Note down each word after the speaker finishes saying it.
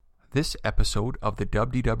This episode of the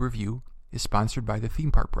WDW Review is sponsored by the Theme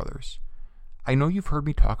Park Brothers. I know you've heard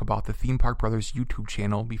me talk about the Theme Park Brothers YouTube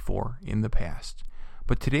channel before in the past,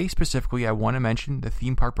 but today specifically I want to mention the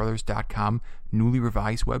themeparkbrothers.com newly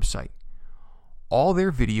revised website. All their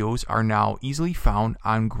videos are now easily found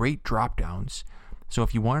on great drop-downs, so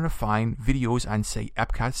if you wanted to find videos on, say,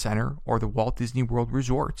 Epcot Center or the Walt Disney World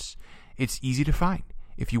resorts, it's easy to find.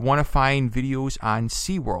 If you want to find videos on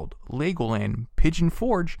SeaWorld, Legoland, Pigeon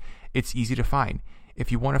Forge, it's easy to find.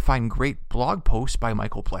 If you want to find great blog posts by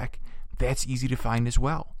Michael Black, that's easy to find as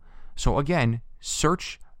well. So again,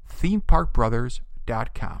 search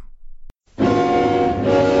themeparkbrothers.com.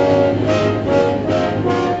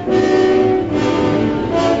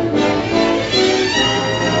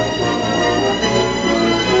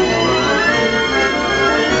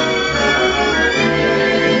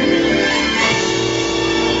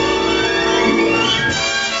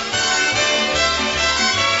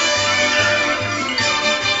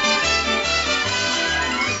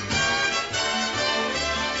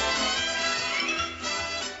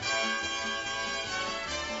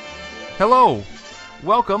 Hello,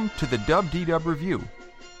 welcome to the WDW Review.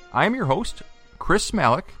 I am your host, Chris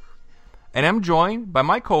Malik, and I'm joined by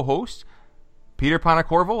my co-host, Peter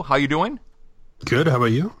Panacorvo. How you doing? Good, how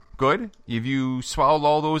about you? Good. Have you swallowed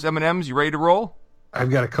all those M&Ms? You ready to roll?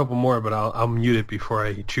 I've got a couple more, but I'll mute it before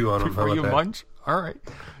I chew on them. Before you munch? All right.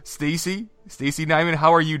 Stacey Nyman,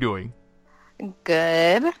 how are you doing?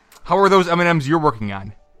 Good. How are those M&Ms you're working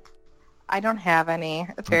on? I don't have any.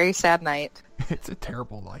 A very sad night. It's a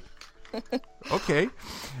terrible night. Okay.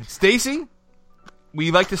 Stacey,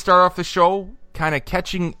 we like to start off the show kind of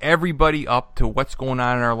catching everybody up to what's going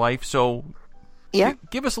on in our life. So yeah,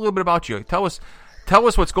 give us a little bit about you. Tell us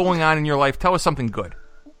what's going on in your life. Tell us something good.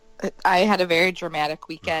 I had a very dramatic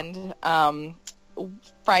weekend.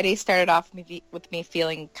 Friday started off with me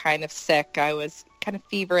feeling kind of sick. I was kind of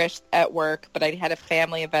feverish at work, but I had a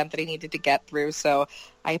family event that I needed to get through, so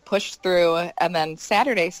I pushed through. And then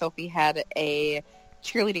Saturday, Sophie had a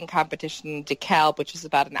cheerleading competition in DeKalb, which is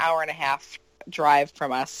about an hour and a half drive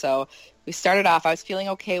from us. So we started off, I was feeling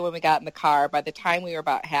okay when we got in the car. By the time we were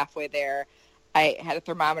about halfway there, I had a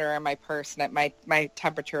thermometer in my purse, and my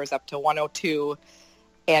temperature was up to 102,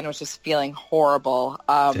 and was just feeling horrible.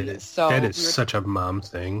 That is such a mom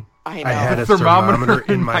thing. I know. I had a thermometer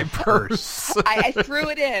in my purse. I threw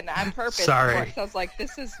it in on purpose. Sorry. I was like,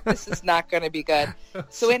 this is not going to be good.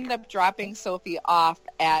 So we ended up dropping Sophie off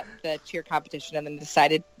at the cheer competition, and then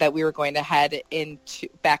decided that we were going to head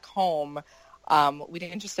back home. We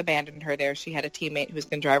didn't just abandon her there. She had a teammate who was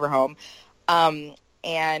going to drive her home.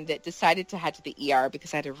 And decided to head to the ER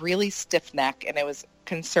because I had a really stiff neck, and it was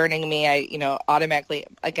concerning me. I, automatically,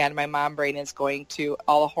 again, my mom brain is going to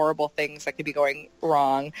all the horrible things that could be going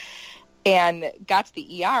wrong, and got to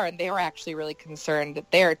the ER, and they were actually really concerned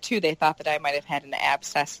there too. They thought that I might have had an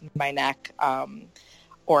abscess in my neck,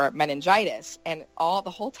 or meningitis. And the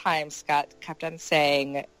whole time, Scott kept on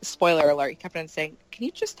saying, spoiler alert, he kept on saying, can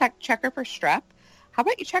you just check her for strep? How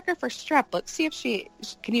about you check her for strep? Let's see if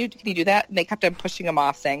can you do that? And they kept on pushing him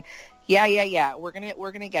off, saying, yeah, we're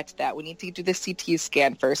gonna get to that. We need to do the CT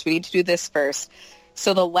scan first. We need to do this first.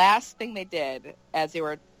 So the last thing they did, as they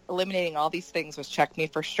were eliminating all these things, was check me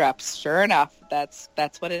for strep. Sure enough, that's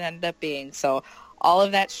what it ended up being. So all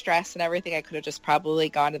of that stress and everything, I could have just probably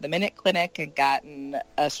gone to the Minute Clinic and gotten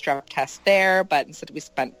a strep test there, but instead we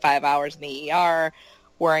spent 5 hours in the ER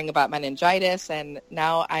worrying about meningitis, and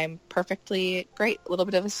now I'm perfectly great. A little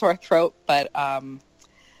bit of a sore throat, but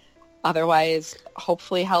otherwise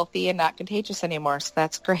hopefully healthy and not contagious anymore, so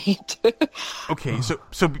that's great. Okay,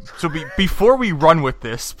 so before we run with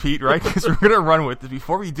this, Pete, right? Because we're going to run with this.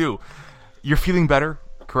 Before we do, you're feeling better,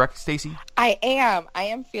 correct, Stacey? I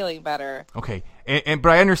am feeling better. Okay, but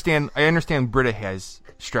I understand Britta has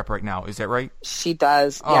strep right now. Is that right? She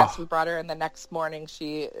does. Oh. Yes, we brought her in the next morning.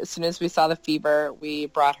 As soon as we saw the fever, we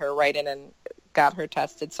brought her right in and got her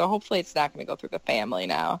tested. So hopefully it's not going to go through the family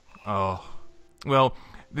now. Oh, well,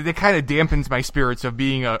 that kind of dampens my spirits of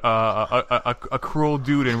being a cruel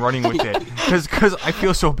dude and running with it. Because I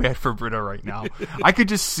feel so bad for Britta right now. I could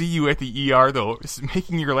just see you at the ER, though,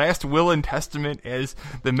 making your last will and testament as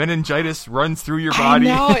the meningitis runs through your body.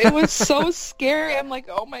 I know, it was so scary. I'm like,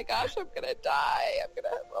 oh my gosh, I'm going to die.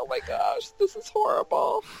 Oh my gosh, this is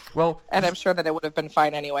horrible. Well, and I'm sure that it would have been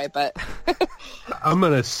fine anyway, but... I'm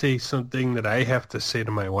going to say something that I have to say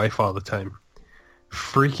to my wife all the time.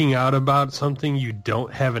 Freaking out about something you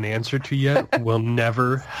don't have an answer to yet will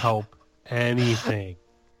never help anything.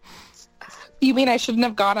 You mean I shouldn't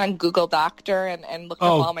have gone on Google Doctor and looked up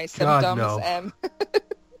all my symptoms? God, no. And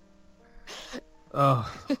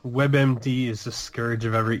WebMD is the scourge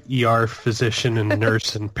of every ER physician and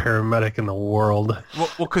nurse and paramedic in the world. Well,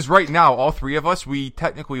 because right now, all three of us, we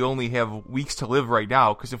technically only have weeks to live right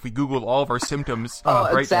now, because if we Googled all of our symptoms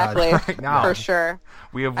exactly. right now, for sure,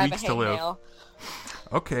 we have weeks to live. Hangnail.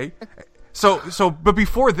 Okay. But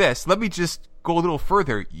before this, let me just go a little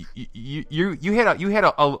further. You had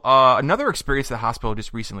another experience at the hospital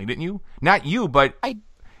just recently, didn't you? Not you, but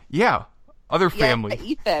other family. Yeah,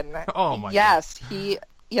 Ethan. Oh my. Yes,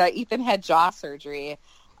 Ethan had jaw surgery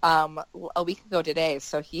a week ago today.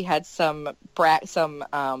 So he had some plates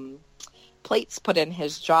put in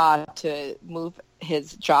his jaw to move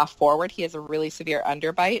his jaw forward. He has a really severe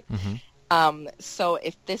underbite. Mm-hmm. So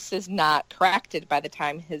if this is not corrected by the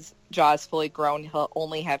time his jaw is fully grown, he'll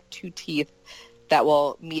only have 2 teeth that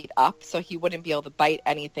will meet up. So he wouldn't be able to bite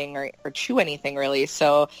anything or chew anything really.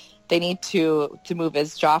 So they need to move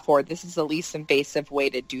his jaw forward. This is the least invasive way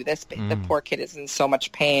to do this. The poor kid is in so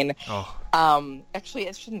much pain. Oh. Actually,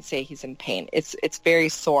 I shouldn't say he's in pain. It's very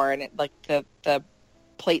sore, and the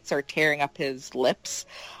plates are tearing up his lips.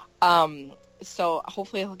 So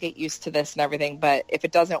hopefully he'll get used to this and everything. But if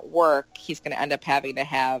it doesn't work, he's going to end up having to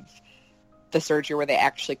have the surgery where they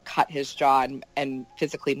actually cut his jaw and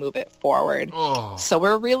physically move it forward. Oh. So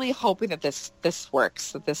we're really hoping that this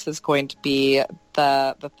works, that this is going to be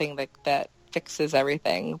the thing that fixes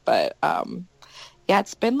everything. But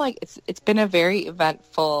it's been a very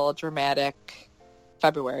eventful, dramatic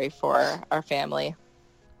February for our family.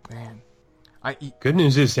 Man. Good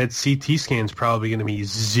news is that CT scan is probably going to be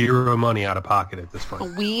zero money out of pocket at this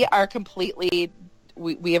point. We are completely...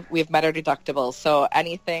 We have met our deductibles, so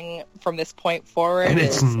anything from this point forward, and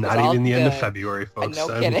it's not even the good. end of February, folks. No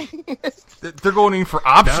kidding. They're going in for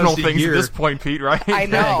optional things at this point, Pete. Right? I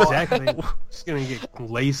know. Yeah, exactly. Just gonna get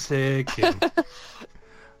LASIK and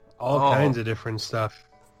all kinds of different stuff.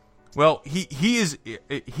 Well, he is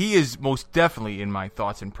most definitely in my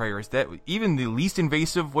thoughts and prayers. That even the least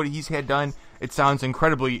invasive what he's had done, it sounds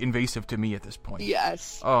incredibly invasive to me at this point.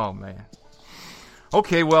 Yes. Oh man.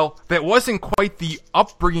 Okay, well, that wasn't quite the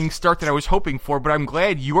upbringing start that I was hoping for, but I'm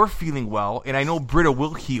glad you're feeling well, and I know Britta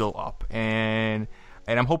will heal up, and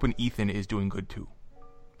I'm hoping Ethan is doing good too.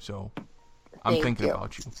 So, I'm thinking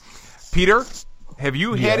about you. Peter, have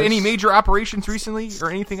you had any major operations recently, or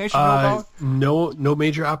anything I should know about? No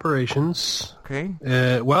major operations. Okay.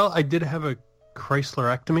 Well, I did have a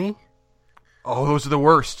Chryslerectomy. Oh, those are the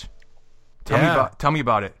worst. Tell me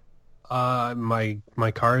about it.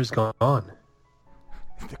 My car is gone.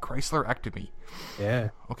 The Chryslerectomy. Yeah.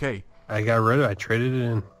 Okay. I got rid of it. I traded it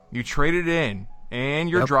in. You traded it in.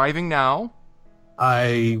 And you're driving now?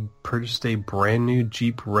 I purchased a brand new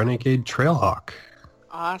Jeep Renegade Trailhawk.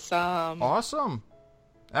 Awesome.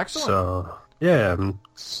 Excellent. So, yeah, I'm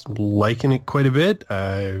liking it quite a bit.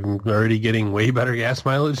 I'm already getting way better gas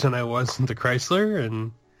mileage than I was in the Chrysler,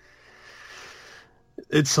 and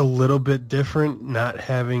it's a little bit different not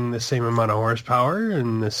having the same amount of horsepower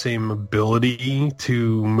and the same ability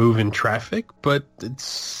to move in traffic, but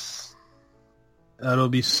that'll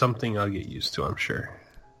be something I'll get used to, I'm sure.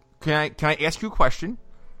 Can I ask you a question?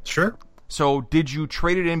 Sure. So did you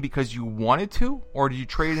trade it in because you wanted to, or did you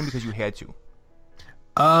trade it in because you had to?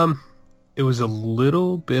 It was a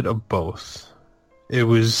little bit of both. It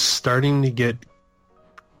was starting to get...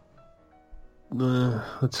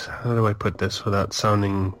 how do I put this without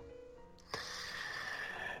sounding...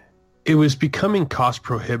 It was becoming cost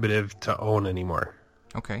prohibitive to own anymore.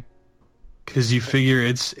 Okay. Because you figure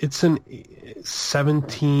it's an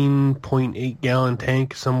 17.8 gallon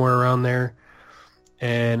tank, somewhere around there,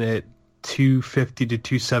 and at $250 to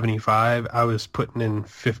 $275, I was putting in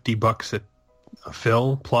 $50 at a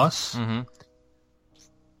fill plus. Mm-hmm.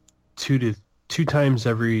 3 times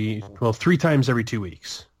every 2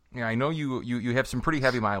 weeks. Yeah, I know you have some pretty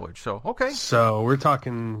heavy mileage, so okay. So we're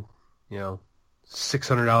talking,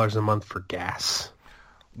 $600 a month for gas.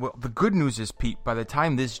 Well, the good news is, Pete, by the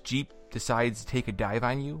time this Jeep decides to take a dive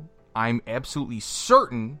on you, I'm absolutely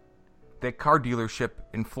certain that car dealership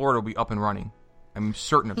in Florida will be up and running. I'm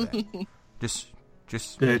certain of that. just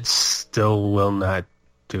it still will not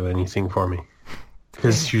do anything for me.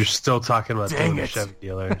 Because you're still talking about the Chevy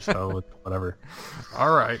dealer, so whatever.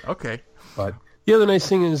 All right, okay. But the other nice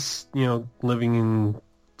thing is, living in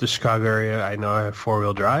the Chicago area, I know I have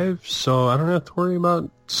 4-wheel drive, so I don't have to worry about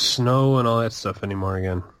snow and all that stuff anymore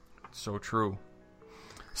again. So true.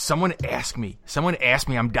 Someone asked me.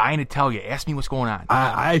 I'm dying to tell you. Ask me what's going on.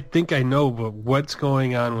 I think I know, but what's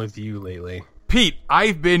going on with you lately? Pete,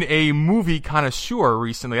 I've been a movie connoisseur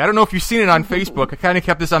recently. I don't know if you've seen it on Facebook. I kind of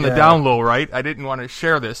kept this on the down low, right? I didn't want to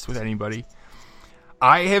share this with anybody.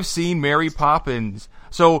 I have seen Mary Poppins.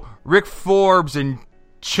 So Rick Forbes and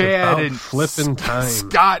Chad and flipping time.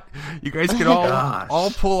 Scott, you guys can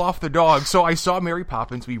all pull off the dog. So I saw Mary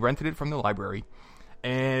Poppins. We rented it from the library.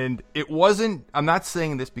 And it wasn't, I'm not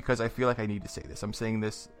saying this because I feel like I need to say this. I'm saying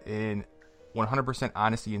this in 100%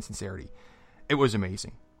 honesty and sincerity. It was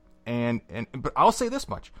amazing. But I'll say this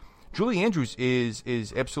much. Julie Andrews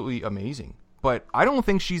is absolutely amazing. But I don't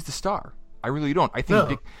think she's the star. I really don't. I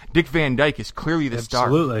think Dick Van Dyke is clearly the star.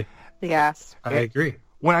 Absolutely. Yes. I agree.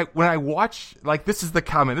 When I watch, like, this is the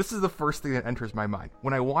comment. This is the first thing that enters my mind.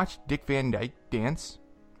 When I watch Dick Van Dyke dance,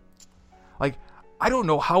 like, I don't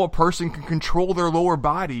know how a person can control their lower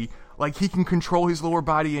body like he can control his lower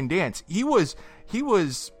body and dance. He was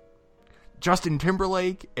Justin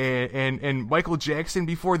Timberlake and Michael Jackson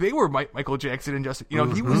before they were Michael Jackson and Justin. You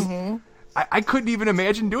know, he was. I couldn't even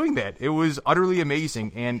imagine doing that. It was utterly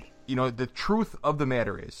amazing. And you know, the truth of the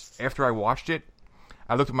matter is, after I watched it,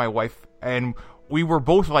 I looked at my wife and we were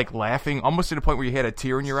both like laughing, almost to the point where you had a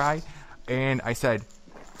tear in your eye. And I said,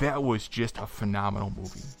 "That was just a phenomenal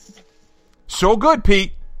movie." So good,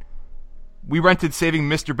 Pete. We rented Saving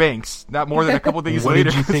Mr. Banks not more than a couple days later.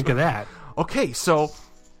 What did you think of that? Okay, so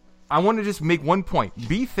I want to just make one point.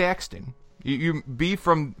 B. Thaxton, B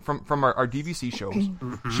from our DVC shows,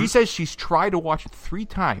 she says she's tried to watch it 3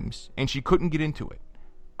 times and she couldn't get into it.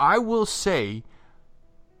 I will say,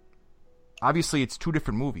 obviously it's 2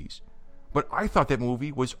 different movies, but I thought that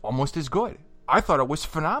movie was almost as good. I thought it was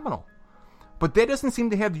phenomenal. But that doesn't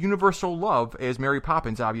seem to have the universal love as Mary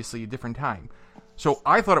Poppins, obviously, a different time. So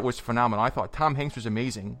I thought it was phenomenal. I thought Tom Hanks was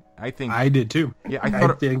amazing. I did too. Yeah, I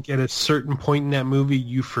think at a certain point in that movie,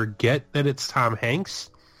 you forget that it's Tom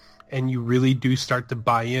Hanks, and you really do start to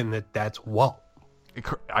buy in that that's Walt.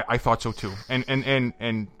 I thought so too.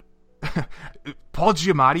 And Paul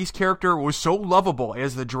Giamatti's character was so lovable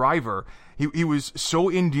as the driver. He was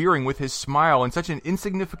so endearing with his smile and such an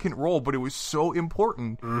insignificant role, but it was so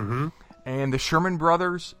important. Mm-hmm. And the Sherman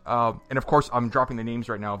brothers, and of course I'm dropping the names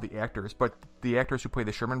right now of the actors, but the actors who play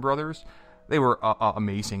the Sherman brothers, they were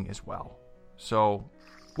amazing as well. So,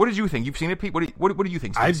 what did you think? You've seen it, Pete? What do you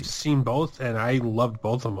think, Stacey? I've seen both, and I loved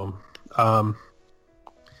both of them. And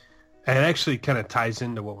it actually kind of ties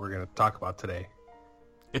into what we're going to talk about today.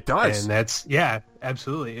 It does. And that's, yeah,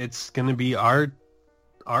 absolutely. It's going to be our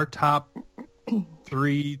top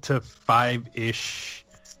 3 to 5-ish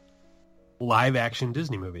live-action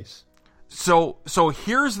Disney movies. So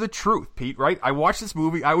here's the truth, Pete, right? I watched this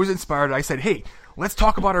movie. I was inspired. I said, hey, let's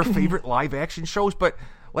talk about our favorite live-action shows, but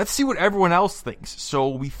let's see what everyone else thinks. So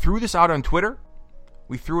we threw this out on Twitter.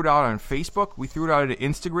 We threw it out on Facebook. We threw it out on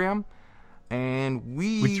Instagram. And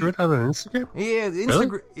we threw it out on Instagram? Yeah,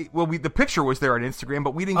 Instagram. Really? Well, the picture was there on Instagram,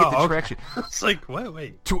 but we didn't get the traction. It's like,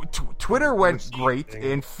 wait. Twitter went great,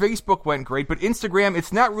 and Facebook went great, but Instagram,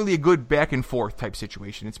 it's not really a good back and forth type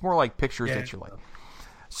situation. It's more like pictures that you like.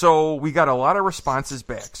 So we got a lot of responses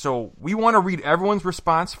back. So we want to read everyone's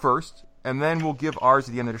response first, and then we'll give ours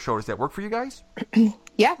at the end of the show. Does that work for you guys?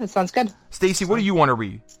 Yeah, that sounds good. Stacey, what do you want to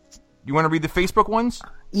read? You want to read the Facebook ones?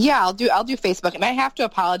 Yeah, I'll do Facebook, and I have to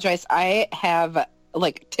apologize. I have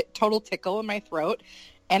total tickle in my throat,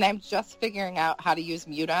 and I'm just figuring out how to use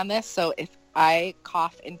mute on this. So if I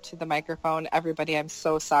cough into the microphone, everybody, I'm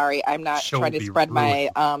so sorry. I'm not trying to spread my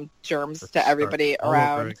germs to everybody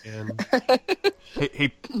around.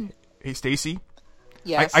 Hey, Stacey.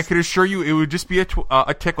 Yes. I could assure you, it would just be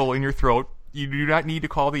a tickle in your throat. You do not need to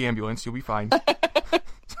call the ambulance. You'll be fine.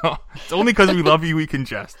 So, it's only because we love you we can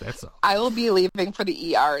jest. That's all. I will be leaving for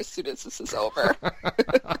the ER as soon as this is over.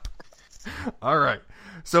 All right.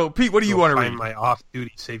 So, Pete, what do you want to read? Find my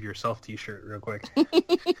off-duty Save Yourself T-shirt real quick.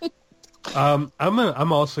 I'm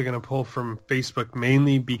also gonna pull from Facebook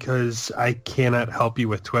mainly because I cannot help you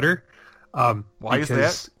with Twitter. Why is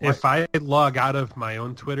that? If I log out of my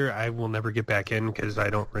own Twitter, I will never get back in because I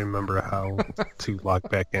don't remember how to log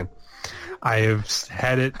back in. I have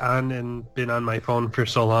had it on and been on my phone for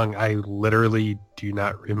so long, I literally do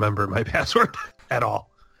not remember my password at all.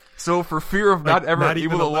 So for fear of not ever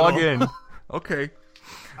able to log in. Okay.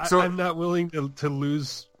 So I'm not willing to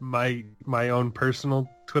lose my own personal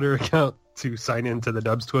Twitter account to sign into the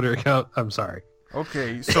Dubs Twitter account. I'm sorry.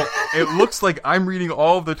 Okay, so it looks like I'm reading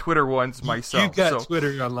all of the Twitter ones myself. You got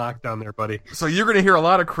Twitter on lockdown there, buddy. So you're going to hear a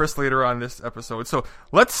lot of Chris later on this episode. So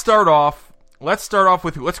let's start off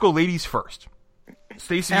with let's go ladies first.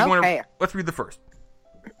 Stacey, let's read the first.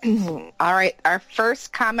 All right. Our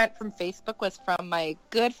first comment from Facebook was from my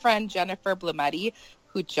good friend Jennifer Blumetti,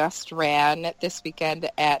 who just ran this weekend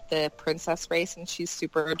at the Princess Race, and she's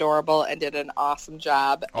super adorable and did an awesome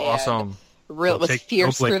job. Awesome. And was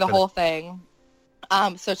fierce through the whole thing.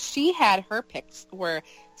 So she had her picks were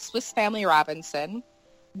Swiss Family Robinson,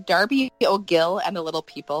 Darby O'Gill and the Little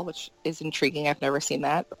People, which is intriguing. I've never seen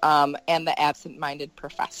that. And The Absent-Minded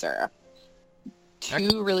Professor.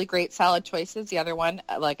 Two really great, solid choices. The other one,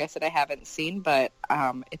 like I said, I haven't seen, but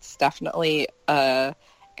it's definitely a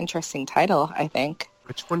interesting title, I think.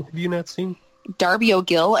 Which one have you not seen? Darby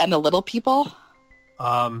O'Gill and the Little People.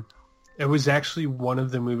 It was actually one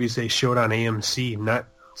of the movies they showed on AMC not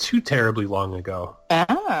too terribly long ago.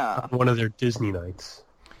 Ah. On one of their Disney nights.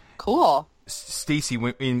 Cool. Stacey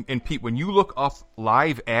and Pete, when you look up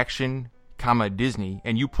live action, Disney,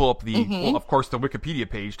 and you pull up the, well, of course, the Wikipedia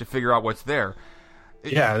page to figure out what's there.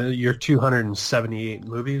 Yeah, your 278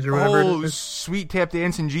 movies or whatever. Oh, sweet tap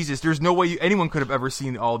dancing Jesus! There's no way anyone could have ever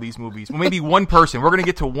seen all these movies. Well, maybe one person. We're gonna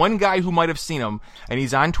get to one guy who might have seen them, and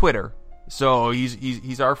he's on Twitter, so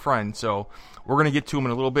he's our friend. So we're gonna get to him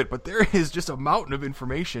in a little bit. But there is just a mountain of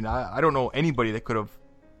information. I don't know anybody that could have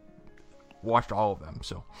watched all of them.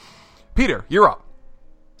 So, Peter, you're up.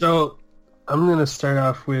 So I'm gonna start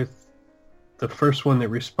off with the first one that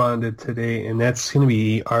responded today, and that's gonna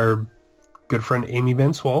be our good friend Amy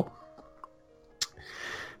Van Swol.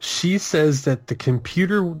 She says that The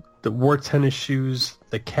Computer That Wore Tennis Shoes,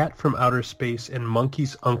 The Cat from Outer Space, and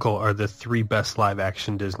Monkey's Uncle are the three best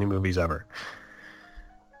live-action Disney movies ever.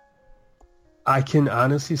 I can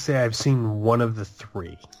honestly say I've seen one of the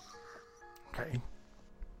three. Okay.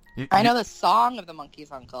 I know the song of The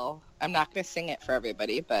Monkey's Uncle. I'm not going to sing it for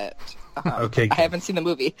everybody, but okay. I haven't seen the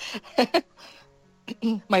movie.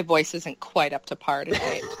 My voice isn't quite up to par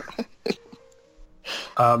tonight.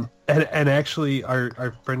 And actually,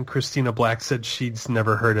 our friend Christina Black said she's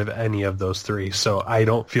never heard of any of those three, so I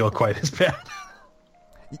don't feel quite as bad.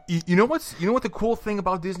 You know what the cool thing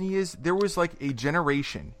about Disney is? There was like a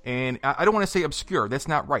generation, and I don't want to say obscure. That's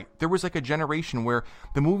not right. There was like a generation where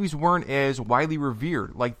the movies weren't as widely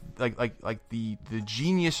revered. Like the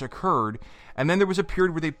genius occurred, and then there was a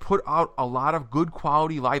period where they put out a lot of good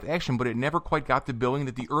quality live action, but it never quite got the billing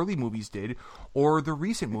that the early movies did or the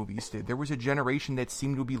recent movies did. There was a generation that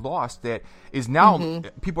seemed to be lost that is now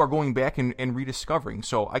people are going back and rediscovering.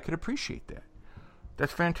 So I could appreciate that.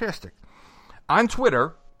 That's fantastic. On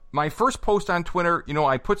Twitter, my first post on Twitter,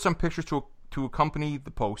 I put some pictures to accompany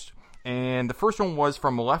the post, and the first one was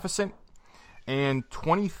from Maleficent and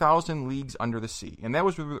 20,000 Leagues Under the Sea, and that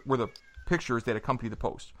were the pictures that accompanied the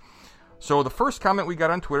post. So the first comment we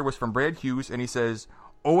got on Twitter was from Brad Hughes, and he says,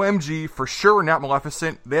 OMG, for sure not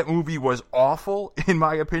Maleficent. That movie was awful, in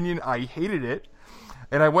my opinion. I hated it,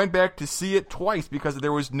 and I went back to see it twice because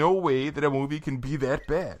there was no way that a movie can be that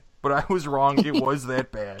bad. But I was wrong. It was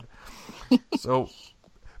that bad. So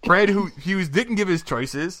Brad Hughes didn't give his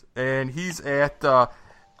choices, and he's at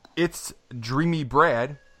It's Dreamy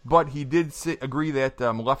Brad, but he did agree that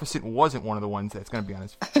Maleficent wasn't one of the ones that's going to be on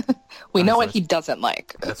his We know what list. he doesn't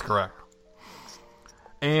like. That's correct.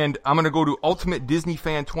 And I'm going to go to Ultimate Disney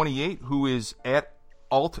Fan 28, who is at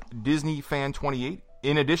Alt Disney Fan 28.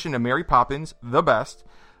 In addition to Mary Poppins, The Best,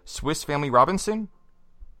 Swiss Family Robinson,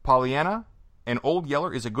 Pollyanna, and Old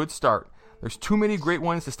Yeller is a good start. There's too many great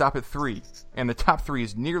ones to stop at 3, and the top 3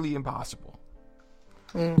 is nearly impossible.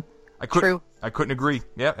 True. I couldn't agree.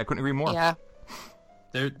 Yeah, I couldn't agree more. Yeah.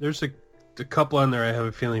 There's a couple on there I have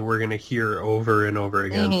a feeling we're going to hear over and over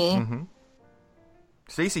again. Mm-hmm.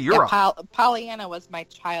 Stacey, you're up. Pollyanna was my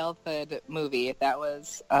childhood movie. That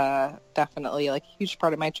was definitely like a huge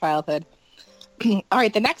part of my childhood. All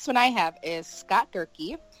right, the next one I have is Scott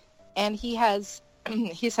Gerke, and he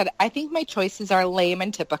said, I think my choices are lame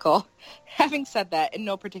and typical. Having said that, in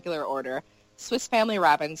no particular order, Swiss Family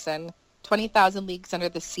Robinson, 20,000 Leagues Under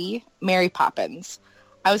the Sea, Mary Poppins.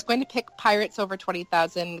 I was going to pick Pirates over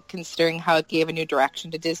 20,000, considering how it gave a new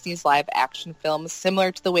direction to Disney's live-action films,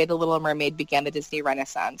 similar to the way The Little Mermaid began the Disney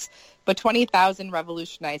Renaissance. But 20,000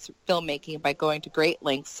 revolutionized filmmaking by going to great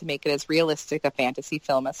lengths to make it as realistic a fantasy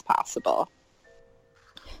film as possible.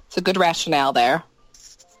 It's a good rationale there.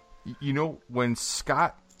 When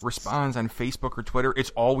Scott responds on Facebook or Twitter, it's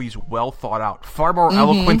always well thought out. Far more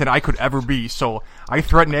eloquent than I could ever be. So I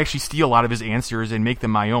threaten to actually steal a lot of his answers and make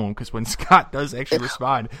them my own, because when Scott does actually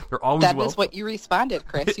respond, they're always That is what you responded,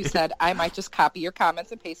 Chris. You said, I might just copy your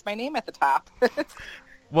comments and paste my name at the top.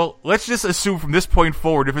 Well, let's just assume from this point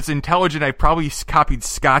forward, if it's intelligent, I probably copied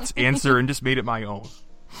Scott's answer and just made it my own.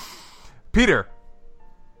 Peter.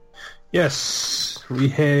 Yes, we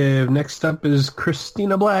have next up is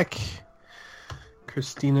Christina Black.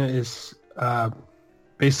 Christina is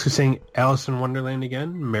basically saying Alice in Wonderland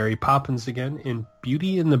again, Mary Poppins again, and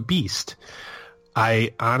Beauty and the Beast.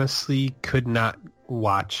 I honestly could not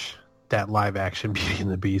watch that live action Beauty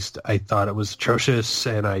and the Beast. I thought it was atrocious,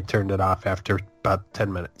 and I turned it off after about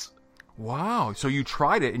 10 minutes. Wow. So you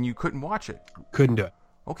tried it and you couldn't watch it. Couldn't do it.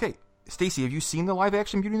 Okay. Stacey, have you seen the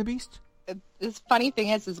live-action Beauty and the Beast? The funny thing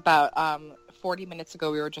is about 40 minutes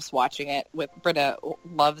ago we were just watching it with Britta.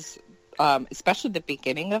 Loves, especially the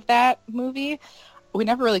beginning of that movie. We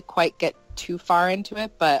never really quite get too far into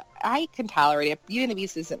it, but I can tolerate it. Beauty and the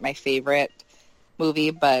Beast isn't my favorite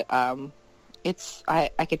movie, but I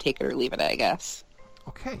could take it or leave it, I guess.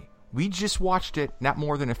 Okay. We just watched it not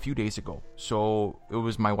more than a few days ago. So it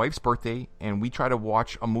was my wife's birthday, and we try to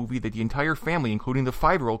watch a movie that the entire family, including the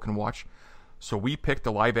 5-year-old, can watch. So we picked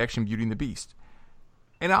the live-action Beauty and the Beast.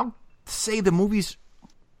 And I'll say the movie's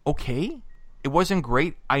okay. It wasn't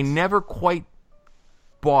great. I never quite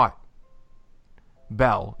bought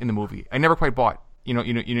Belle in the movie. I never quite bought,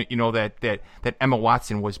 that Emma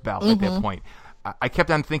Watson was Belle at that point. I kept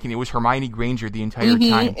on thinking it was Hermione Granger the entire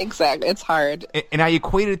time. Exactly. It's hard. And I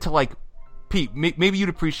equated it to, like, Pete, maybe you'd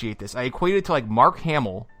appreciate this. I equated it to, like, Mark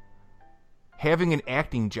Hamill having an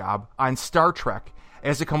acting job on Star Trek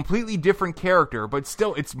as a completely different character, but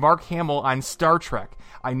still it's Mark Hamill on Star Trek.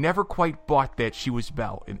 I never quite bought that she was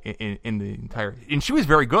Belle in the entire... And she was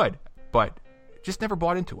very good, but just never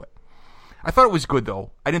bought into it. I thought it was good, though.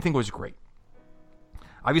 I didn't think it was great.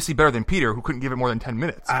 Obviously better than Peter, who couldn't give it more than 10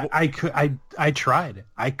 minutes. I tried.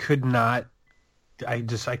 I could not. I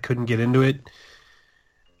couldn't get into it.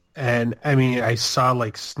 And I mean, I saw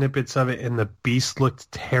like snippets of it, and the Beast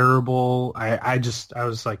looked terrible. I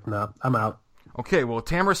was like, no, I'm out. Okay, well,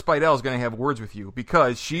 Tamara Spidell is going to have words with you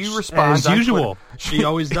because she responds as usual. She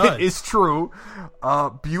always does. It's true.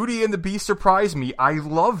 Beauty and the Beast surprised me. I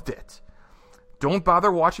loved it. Don't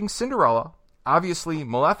bother watching Cinderella. Obviously,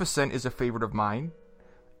 Maleficent is a favorite of mine.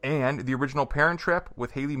 And the original Parent Trap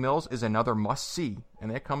with Haley Mills is another must-see. And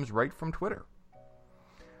that comes right from Twitter.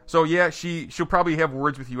 So, yeah, she'll probably have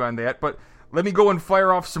words with you on that. But let me go and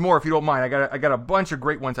fire off some more if you don't mind. I got a bunch of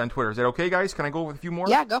great ones on Twitter. Is that okay, guys? Can I go with a few more?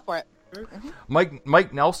 Yeah, go for it. Mm-hmm.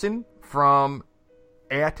 Mike Nelson from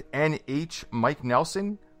 @NH Mike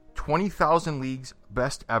Nelson, 20,000 Leagues,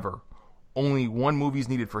 best ever. Only one movie's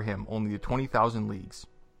needed for him. Only the 20,000 Leagues.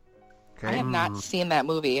 Okay. I have not seen that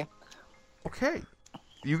movie. Okay.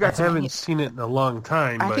 I haven't seen it in a long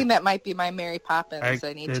time. I think that might be my Mary Poppins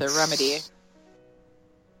I need to remedy.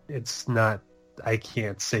 It's not... I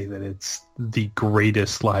can't say that it's the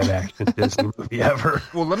greatest live-action Disney movie ever.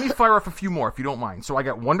 Well, let me fire off a few more, if you don't mind. So I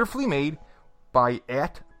got Wonderfully Made by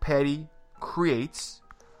 @Patty Creates.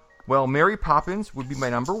 Well, Mary Poppins would be my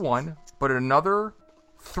number one, but another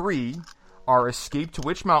 3 are Escape to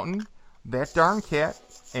Witch Mountain, That Darn Cat,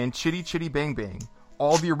 and Chitty Chitty Bang Bang.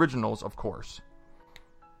 All the originals, of course.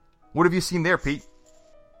 What have you seen there, Pete?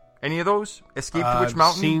 Any of those? Escape to Witch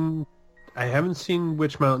Mountain? I haven't seen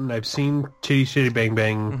Witch Mountain. I've seen Chitty Chitty Bang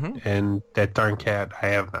Bang and That Darn Cat. I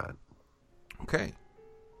have not. Okay.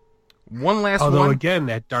 One last one. Although, again,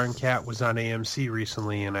 That Darn Cat was on AMC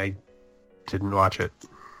recently, and I didn't watch it.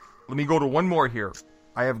 Let me go to one more here.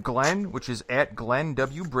 I have Glenn, which is @Glenn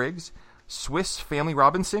W. Briggs, Swiss Family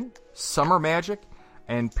Robinson, Summer Magic,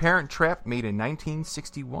 and Parent Trap made in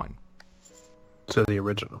 1961. So the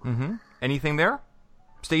original. Mm-hmm. Anything there?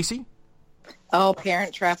 Stacey? Oh,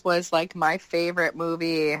 Parent Trap was like my favorite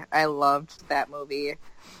movie. I loved that movie.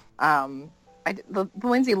 The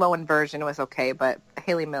Lindsay Lohan version was okay, but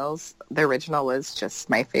Haley Mills, the original, was just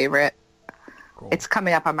my favorite. Cool. It's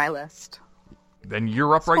coming up on my list. Then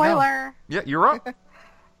you're up right now. Spoiler! Yeah, you're up.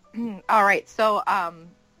 All right, so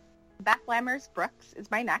Beth Lammers Brooks is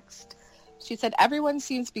my next. She said, everyone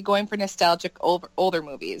seems to be going for nostalgic older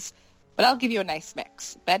movies, but I'll give you a nice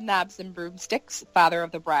mix. Bed Knobs and Broomsticks, Father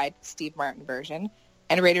of the Bride, Steve Martin version,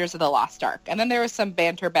 and Raiders of the Lost Ark. And then there was some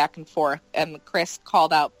banter back and forth, and Chris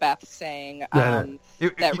called out Beth saying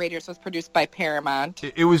that Raiders was produced by Paramount.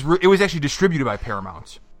 It was actually distributed by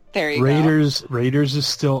Paramount. There you go. Raiders is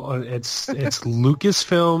still it's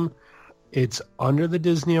Lucasfilm. It's under the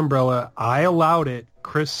Disney umbrella. I allowed it.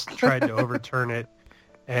 Chris tried to overturn it,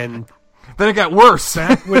 and then it got worse.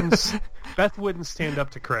 Beth wouldn't stand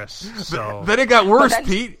up to Chris. So then it got worse,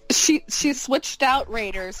 Pete. She switched out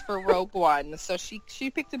Raiders for Rogue One, so she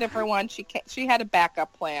picked a different one. She had a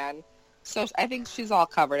backup plan, so I think she's all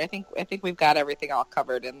covered. I think we've got everything all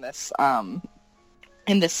covered in this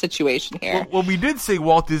situation here. Well, we did say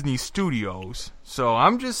Walt Disney Studios, so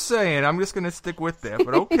I'm just saying, I'm just going to stick with that,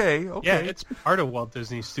 but okay. Yeah, it's part of Walt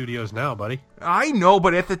Disney Studios now, buddy. I know,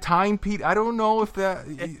 but at the time, Pete, I don't know if that...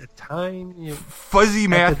 At the time... Fuzzy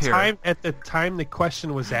math here. At the time the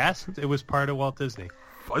question was asked, it was part of Walt Disney.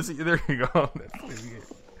 Fuzzy, there you go.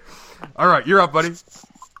 All right, you're up, buddy.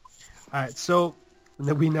 All right, so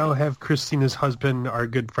we now have Christina's husband, our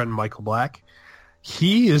good friend Michael Black.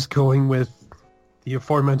 He is going with the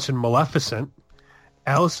aforementioned Maleficent,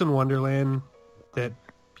 Alice in Wonderland, that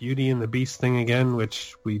Beauty and the Beast thing again,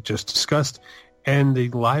 which we just discussed, and the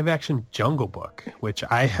live-action Jungle Book, which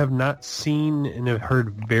I have not seen and have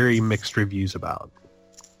heard very mixed reviews about.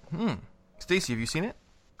 Stacey, have you seen it?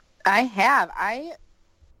 I have. I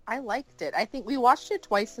liked it. I think we watched it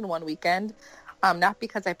twice in one weekend. Not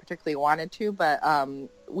because I particularly wanted to, but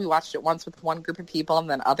we watched it once with one group of people, and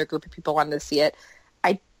then other group of people wanted to see it.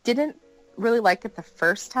 I didn't really like it the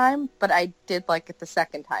first time, but I did like it the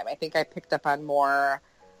second time. I think I picked up on more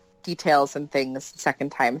details and things the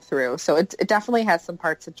second time through. So it definitely has some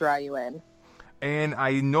parts that draw you in. And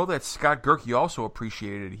I know that Scott Gerke also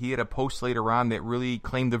appreciated it. He had a post later on that really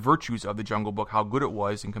claimed the virtues of the Jungle Book, how good it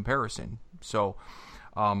was in comparison. So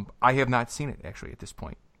I have not seen it, actually, at this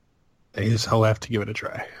point. I guess I'll have to give it a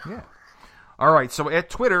try. Yeah. All right, so at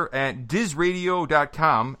Twitter, at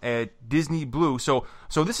DizRadio.com, at Disney Blue. So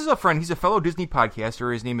this is a friend. He's a fellow Disney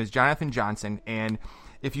podcaster. His name is Jonathan Johnson. And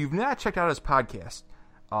if you've not checked out his podcast,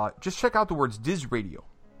 just check out the words Diz Radio.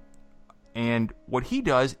 And what he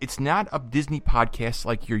does, it's not a Disney podcast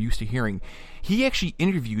like you're used to hearing. He actually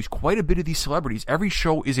interviews quite a bit of these celebrities. Every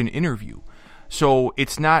show is an interview. So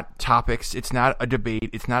it's not topics. It's not a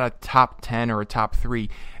debate. It's not a top 10 or a top 3.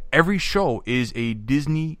 Every show is a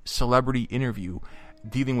Disney celebrity interview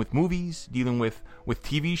dealing with movies, dealing with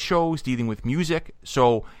TV shows, dealing with music.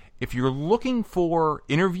 So if you're looking for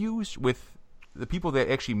interviews with the people that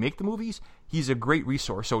actually make the movies, he's a great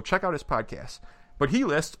resource. So check out his podcast. But he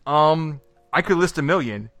lists, I could list a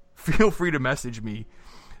million. Feel free to message me.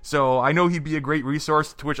 So I know he'd be a great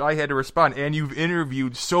resource, to which I had to respond. And you've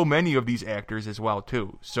interviewed so many of these actors as well,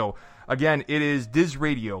 too. So, again, it is Diz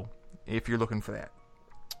Radio, if you're looking for that.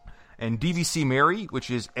 And DVC Mary, which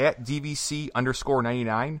is at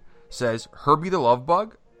DVC_99, says Herbie the Love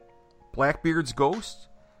Bug, Blackbeard's Ghost,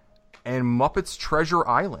 and Muppets Treasure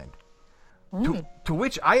Island. To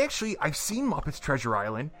which I've seen Muppets Treasure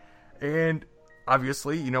Island, and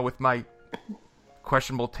obviously, with my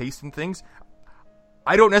questionable taste in things,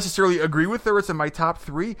 I don't necessarily agree with her. It's in my top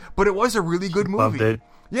 3, but it was a really good movie. Loved it.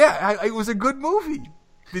 Yeah, it was a good movie.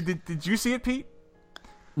 Did you see it, Pete?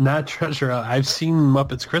 Not Treasure Island. I've seen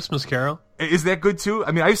Muppets Christmas Carol. Is that good too?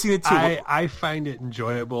 I mean, I've seen it too. I find it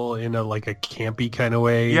enjoyable in a campy kind of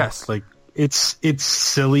way. Yes, it's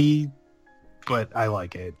silly, but I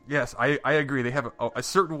like it. Yes, I agree. They have a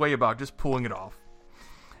certain way about just pulling it off.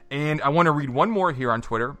 And I want to read one more here on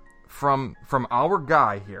Twitter from our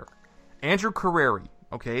guy here, Andrew Carreri.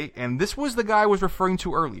 Okay, and this was the guy I was referring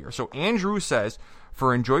to earlier. So Andrew says,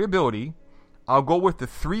 for enjoyability, I'll go with the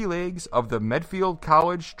 3 legs of the Medfield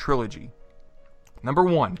College trilogy. Number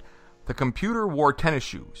 1, The Computer Wore Tennis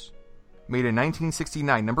Shoes, made in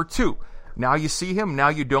 1969. Number 2, Now You See Him, Now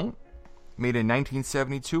You Don't, made in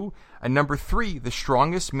 1972. And number 3, The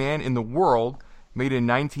Strongest Man in the World, made in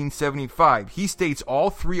 1975. He states all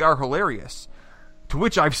 3 are hilarious, to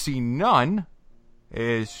which I've seen none.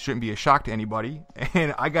 It shouldn't be a shock to anybody.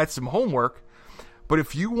 And I got some homework. But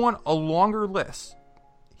if you want a longer list,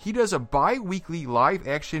 he does a bi-weekly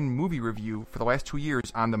live-action movie review for the last 2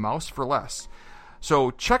 years on The Mouse for Less. So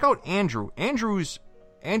check out Andrew. Andrew's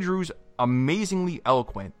amazingly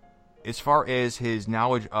eloquent as far as his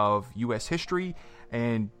knowledge of U.S. history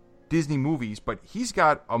and Disney movies. But he's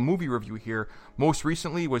got a movie review here. Most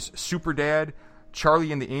recently was Superdad,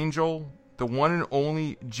 Charlie and the Angel, The One and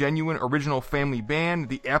Only Genuine Original Family Band,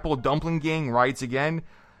 The Apple Dumpling Gang Rides Again.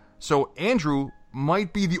 So Andrew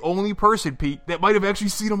might be the only person, Pete, that might have actually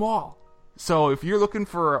seen them all. So if you're looking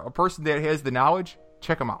for a person that has the knowledge,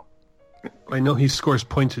 check him out. I know he scores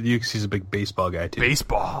points with you because he's a big baseball guy, too.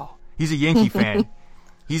 Baseball. He's a Yankee fan.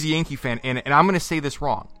 He's a Yankee fan. And I'm going to say this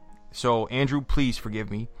wrong. So, Andrew, please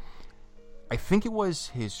forgive me. I think it was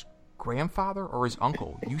his grandfather or his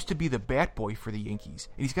uncle used to be the bat boy for the Yankees.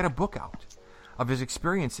 And he's got a book out of his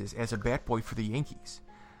experiences as a bat boy for the Yankees.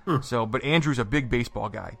 So, but Andrew's a big baseball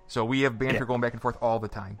guy. So we have banter going back and forth all the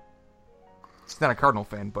time. He's not a Cardinal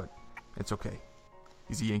fan, but it's okay.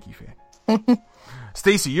 He's a Yankee fan.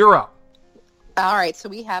 Stacey, you're up. All right, so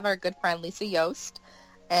we have our good friend Lisa Yost,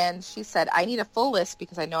 and she said, I need a full list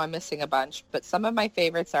because I know I'm missing a bunch, but some of my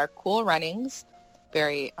favorites are Cool Runnings,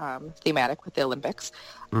 very thematic with the Olympics,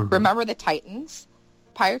 Remember the Titans,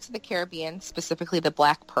 Pirates of the Caribbean, specifically The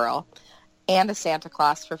Black Pearl, and A Santa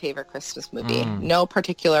Claus for favorite Christmas movie. No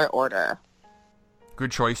particular order.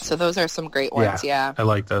 Good choice. So those are some great ones, yeah. I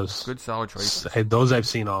like those. Good, solid choice. Those I've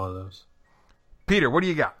seen all of those. Peter, what do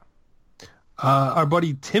you got? Our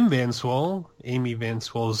buddy Tim Van Swol, Amy Van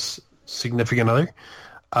Swol's significant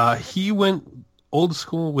other, he went old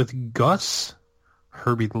school with Gus,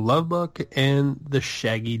 Herbie the Love Bug, and the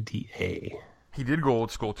Shaggy DA. He did go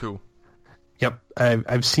old school too. Yep,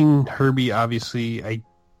 I've seen Herbie. Obviously, I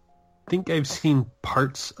think I've seen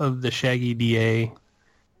parts of the Shaggy DA,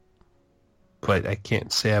 but I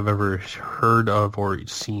can't say I've ever heard of or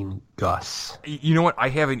seen Gus. You know what? I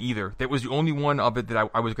haven't either. That was the only one of it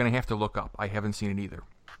that I was going to have to look up. I haven't seen it either.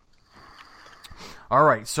 All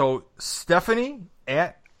right, so Stephanie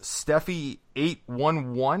at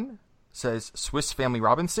Steffi811 says Swiss Family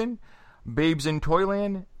Robinson, Babes in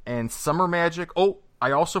Toyland, and Summer Magic. Oh,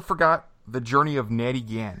 I also forgot The Journey of Natty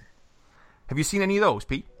Gann. Have you seen any of those,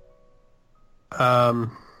 Pete?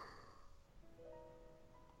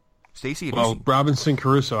 Stacey, Robinson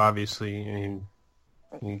Crusoe, obviously. I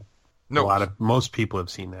mean, no, most people have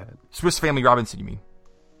seen that. Swiss Family Robinson, you mean?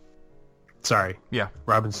 Sorry. Yeah.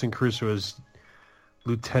 Robinson Crusoe is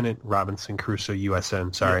Lieutenant Robinson Crusoe,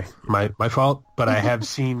 USN. Sorry. Yes. My fault, but I have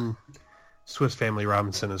seen Swiss Family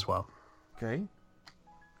Robinson as well. Okay.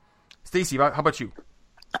 Stacey, how about you?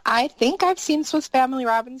 I think I've seen Swiss Family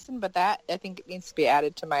Robinson, but that I think it needs to be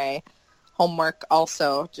added to my homework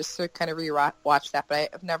also, just to kind of re-watch that. But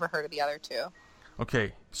I've never heard of the other two.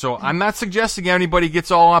 Okay, so I'm not suggesting anybody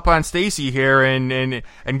gets all up on Stacey here and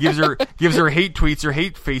gives her hate tweets or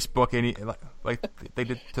hate Facebook like they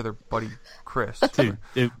did to their buddy Chris. Dude,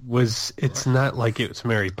 it's not like it was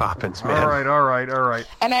Mary Poppins, man. All right.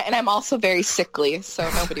 And I'm also very sickly, so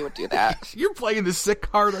nobody would do that. You're playing the sick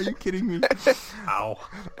card. Are you kidding me? Ow.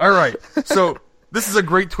 All right. So this is a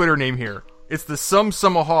great Twitter name here. It's the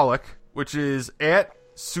Sumaholic, which is at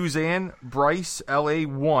Suzanne Bryce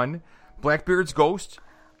LA1, Blackbeard's Ghost,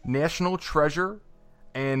 National Treasure,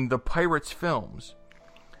 and the Pirates films.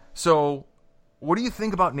 So, what do you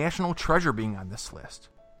think about National Treasure being on this list?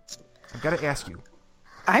 I've got to ask you.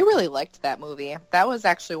 I really liked that movie. That was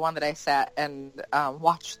actually one that I sat and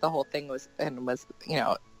watched the whole thing was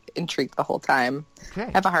intrigued the whole time. Okay.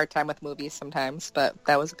 I have a hard time with movies sometimes, but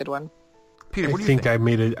that was a good one. Peter, what do you think? I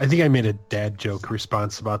think I made a dad joke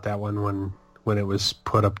response about that one when it was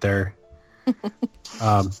put up there.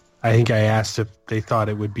 I think I asked if they thought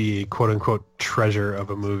it would be a quote unquote treasure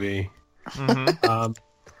of a movie. Mm-hmm.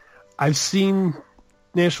 I've seen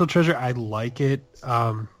National Treasure. I like it.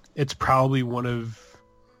 It's probably one of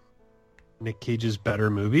Nick Cage's better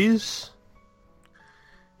movies.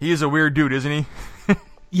 He is a weird dude, isn't he?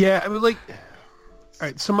 Yeah, I mean, all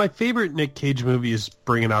right, so my favorite Nick Cage movie is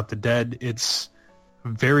Bringing Out the Dead. It's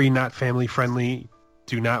very not family friendly.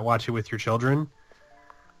 Do not watch it with your children.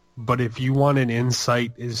 But if you want an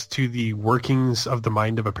insight as to the workings of the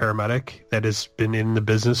mind of a paramedic that has been in the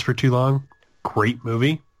business for too long, great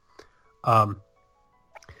movie.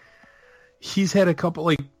 He's had a couple,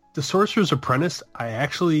 like The Sorcerer's Apprentice. I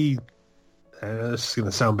actually, this is going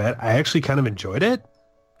to sound bad, I actually kind of enjoyed it.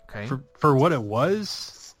 Okay. For what it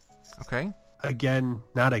was. Okay. Again,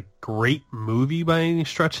 not a great movie by any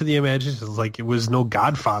stretch of the imagination. Like, it was no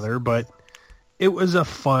Godfather, but it was a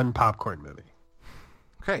fun popcorn movie.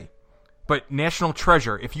 Okay. But National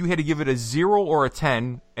Treasure, if you had to give it a 0 or a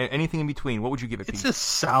 10, anything in between, what would you give it, Pete? It's a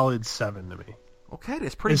solid 7 to me. Okay,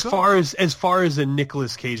 that's pretty good. As far as a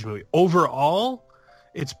Nicolas Cage movie. Overall,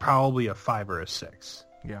 it's probably a 5 or a 6.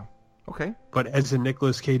 Yeah. Okay. But as a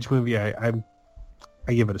Nicolas Cage movie, I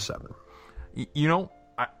give it a 7. You know,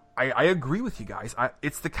 I agree with you guys.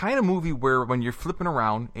 It's the kind of movie where when you're flipping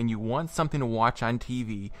around and you want something to watch on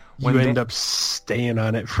TV, you end up staying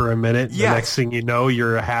on it for a minute. Yes. The next thing you know,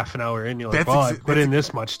 you're a half an hour in. You're like, I put in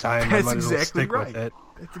this much time. I might as well stick with it.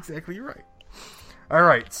 That's exactly right. All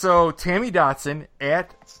right. So Tammy Dotson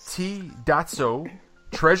at T. Dotso,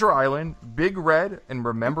 Treasure Island, Big Red, and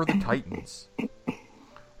Remember the Titans.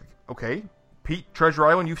 Okay. Pete, Treasure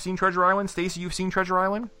Island. You've seen Treasure Island. Stacey, you've seen Treasure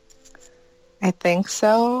Island? I think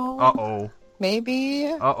so. Uh-oh. Maybe.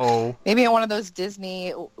 Uh-oh. Maybe in one of those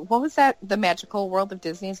Disney... What was that? The Magical World of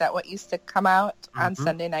Disney? Is that what used to come out on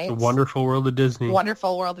Sunday nights? The Wonderful World of Disney.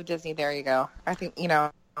 Wonderful World of Disney. There you go. I think,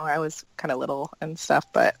 I was kind of little and stuff,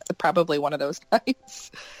 but probably one of those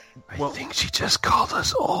nights. I think she just called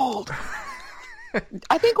us old.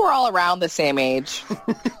 I think we're all around the same age.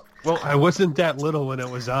 Well, I wasn't that little when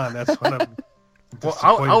it was on. That's what I'm...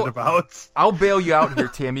 I'll bail you out here,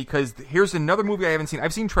 Tammy, because here's another movie I haven't seen.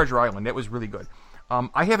 I've seen Treasure Island. That was really good.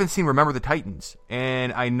 I haven't seen Remember the Titans,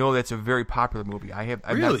 and I know that's a very popular movie.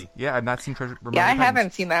 I've not seen Remember the Titans. I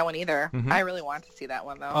haven't seen that one either. Mm-hmm. I really want to see that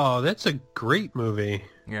one, though. Oh, that's a great movie.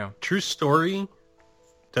 Yeah. True story.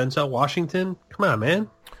 Denzel Washington. Come on, man.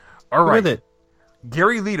 All right. With it.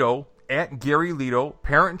 Gary Lito, at Gary Lito,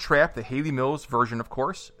 Parent Trap, the Haley Mills version, of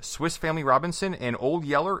course, Swiss Family Robinson, and Old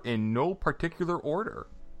Yeller in no particular order.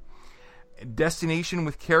 Destination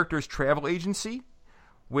with Characters Travel Agency,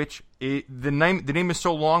 which the name is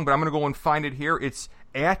so long, but I'm going to go and find it here. It's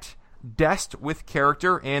at Dest with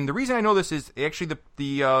Character, and the reason I know this is actually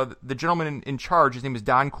the gentleman in charge. His name is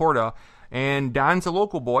Don Corda, and Don's a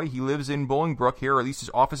local boy. He lives in Bolingbrook here, or at least his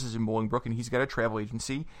office is in Bolingbrook, and he's got a travel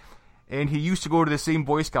agency. And he used to go to the same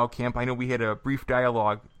Boy Scout camp. I know we had a brief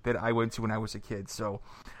dialogue that I went to when I was a kid. So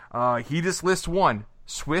he just lists one,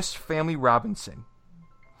 Swiss Family Robinson.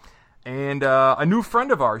 And a new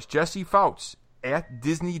friend of ours, Jesse Fouts, at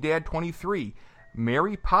DisneyDad23,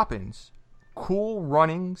 Mary Poppins, Cool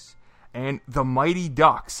Runnings, and The Mighty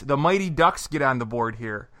Ducks. The Mighty Ducks get on the board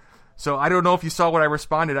here. So I don't know if you saw what I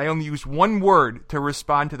responded. I only used one word to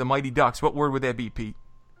respond to The Mighty Ducks. What word would that be, Pete?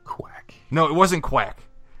 Quack. No, it wasn't quack.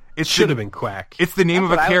 It should have been quack. It's the name That's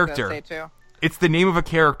of a what I was character. gonna say, too. It's the name of a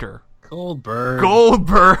character. Goldberg.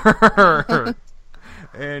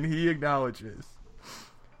 And he acknowledges.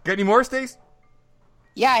 Got any more, Stace?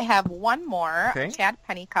 Yeah, I have one more. Okay. Chad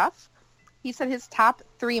Pennycuff. He said his top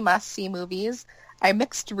 3 must-see movies. I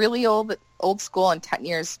mixed really old school and 10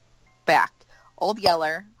 years back. Old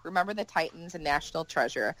Yeller, Remember the Titans, and National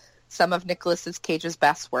Treasure. Some of Nicolas Cage's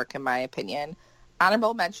best work, in my opinion.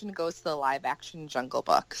 Honorable mention goes to the live-action Jungle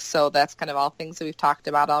Book. So that's kind of all things that we've talked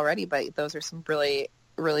about already, but those are some really,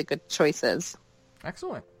 really good choices.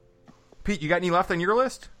 Excellent. Pete, you got any left on your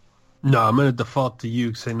list? No, I'm going to default to you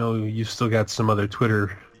because I know you've still got some other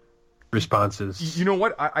Twitter responses. You know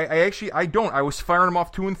what? I don't. I was firing them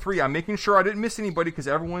off 2 and 3. I'm making sure I didn't miss anybody because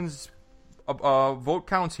everyone's vote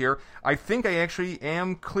counts here. I think I actually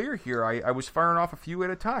am clear here. I was firing off a few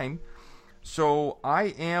at a time. So I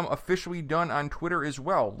am officially done on Twitter as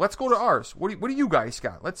well. Let's go to ours. What do you guys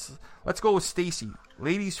got? Let's go with Stacey.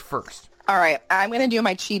 Ladies first. All right, I'm going to do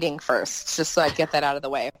my cheating first, just so I get that out of the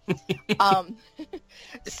way.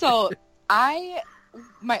 So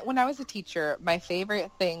when I was a teacher, my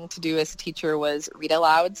favorite thing to do as a teacher was read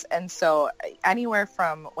alouds. And so anywhere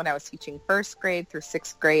from when I was teaching 1st grade through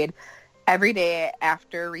 6th grade, every day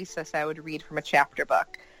after recess, I would read from a chapter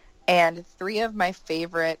book. And 3 of my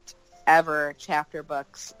favorite ever chapter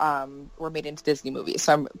books were made into Disney movies.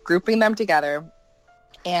 So I'm grouping them together.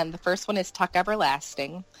 And the first one is Tuck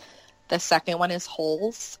Everlasting. The second one is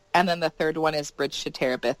Holes, and then the third one is Bridge to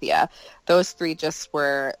Terabithia. Those 3 just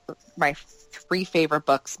were my 3 favorite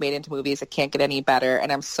books made into movies. It can't get any better,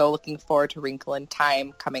 and I'm so looking forward to Wrinkle in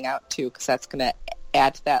Time coming out, too, because that's going to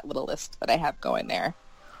add to that little list that I have going there.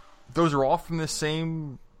 Those are all from the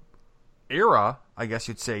same era, I guess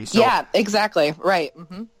you'd say. So, yeah, exactly. Right.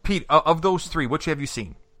 Mm-hmm. Pete, of those 3, which have you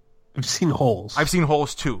seen? I've seen Holes. I've seen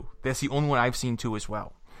Holes, too. That's the only one I've seen, too, as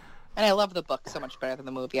well. And I love the book so much better than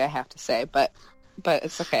the movie, I have to say, but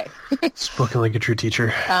it's okay. Spoken like a true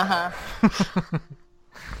teacher. Uh-huh.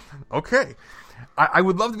 Okay. I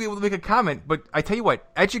would love to be able to make a comment, but I tell you what,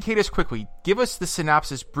 educate us quickly. Give us the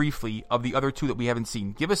synopsis briefly of the other 2 that we haven't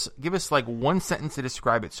seen. Give us like one sentence to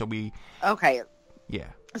describe it so we... Okay. Yeah.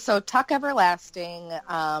 So Tuck Everlasting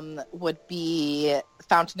would be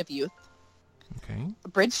Fountain of Youth. Okay.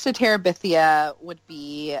 Bridge to Terabithia would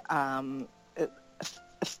be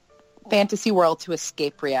fantasy world to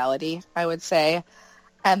escape reality, I would say.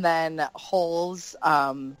 And then Holes,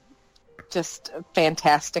 just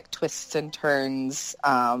fantastic twists and turns,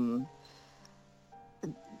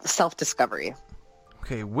 self-discovery.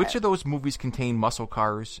 Okay, which of those movies contain muscle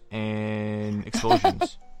cars and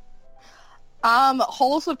explosions?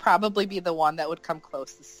 Holes would probably be the one that would come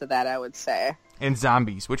closest to that, I would say. And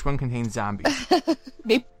zombies. Which one contains zombies?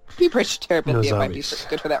 Maybe Bridge to Terabithia might be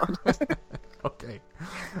good for that one. Okay.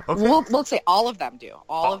 We'll say all of them do.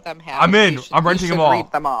 All of them have. I'm in. I'm renting them all.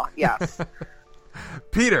 Read them all. Yes.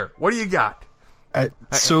 Peter, what do you got?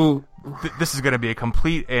 So this is going to be a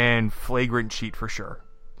complete and flagrant cheat for sure.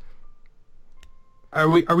 Are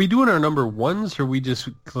we doing our number ones, or are we just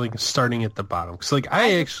like starting at the bottom? Because like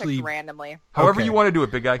I actually picked randomly. However you want to do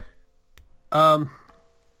it, big guy.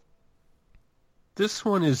 This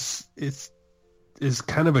one is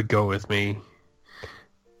kind of a go with me.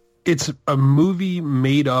 It's a movie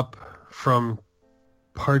made up from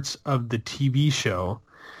parts of the TV show,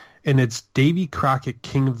 and it's Davy Crockett,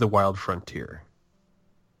 King of the Wild Frontier.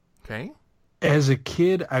 Okay. As a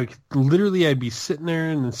kid, I'd be sitting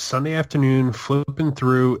there in the Sunday afternoon flipping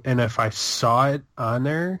through, and if I saw it on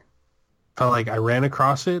there, felt like I ran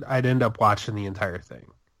across it, I'd end up watching the entire thing.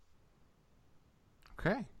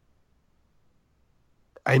 Okay.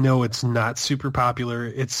 I know it's not super popular.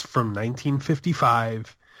 It's from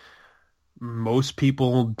 1955. Most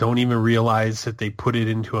people don't even realize that they put it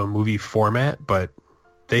into a movie format, but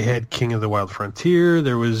they had King of the Wild Frontier.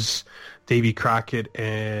 There was Davy Crockett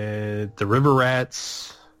and the River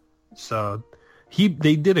Rats. So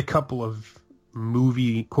they did a couple of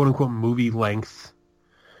movie, quote unquote movie length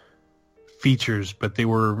features, but they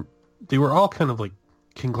were all kind of like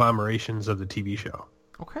conglomerations of the TV show.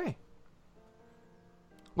 Okay.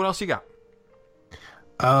 What else you got?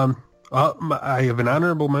 I have an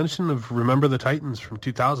honorable mention of Remember the Titans from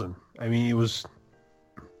 2000. I mean, it was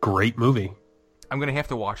a great movie. I'm going to have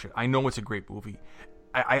to watch it. I know it's a great movie.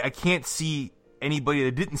 I can't see anybody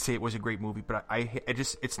that didn't say it was a great movie, but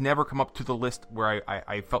it's never come up to the list where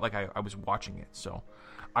I felt like I was watching it. So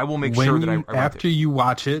I will make sure that I after you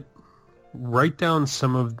watch it, write down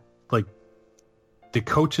some of like the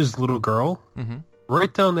coach's little girl. Mm-hmm.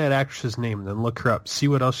 Write down that actress's name and then look her up. See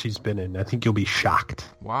what else she's been in. I think you'll be shocked.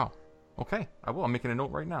 Wow. Okay, I will. I'm making a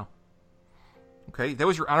note right now. Okay, that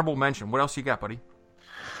was your honorable mention. What else you got, buddy?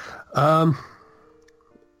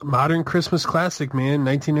 Modern Christmas classic, man.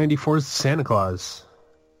 1994's Santa Claus.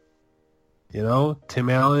 You know, Tim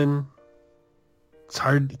Allen. It's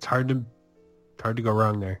hard to go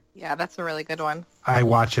wrong there. Yeah, that's a really good one. I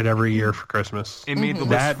watch it every year for Christmas. It made the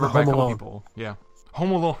list for Home Alone people. Yeah.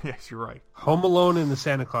 Home Alone, yes, you're right. Home Alone and the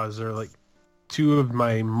Santa Claus are like two of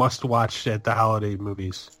my must-watch at the holiday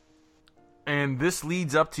movies. And this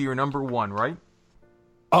leads up to your number one, right?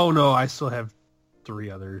 Oh, no, I still have three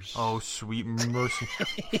others. Oh, sweet mercy.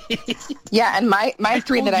 Yeah, and my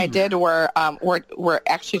three that I did were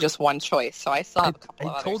actually just one choice, so I still have a couple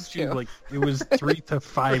of others, I told you, too. like, it was 3 to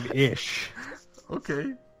 5-ish.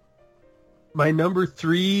 Okay. My number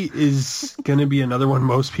 3 is going to be another one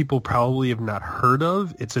most people probably have not heard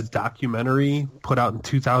of. It's a documentary put out in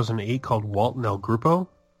 2008 called Walt and El Grupo.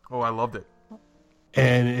 Oh, I loved it.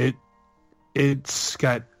 And it's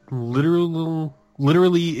got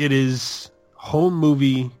literally it is home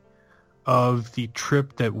movie of the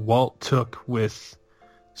trip that Walt took with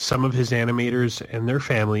some of his animators and their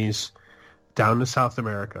families down to South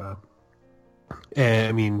America. And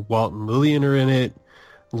I mean, Walt and Lillian are in it.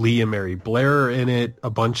 Lee and Mary Blair are in it. A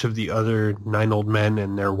bunch of the other 9 old men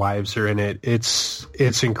and their wives are in it. It's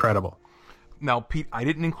incredible. Now, Pete, I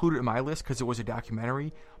didn't include it in my list because it was a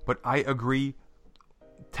documentary, but I agree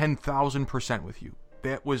 10,000% with you.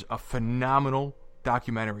 That was a phenomenal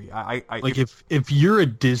documentary. If you're a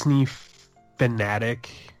Disney fanatic,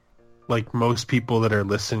 like most people that are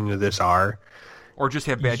listening to this are, or just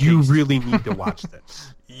have bad you taste. really need to watch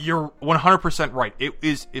this. You're 100% right.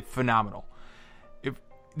 It's phenomenal.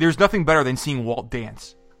 There's nothing better than seeing Walt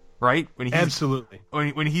dance, right? Absolutely.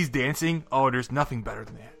 When he's dancing, there's nothing better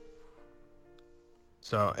than that.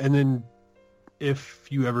 So, and then if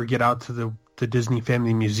you ever get out to the Disney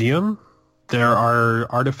Family Museum, there are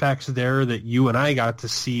artifacts there that you and I got to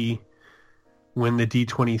see when the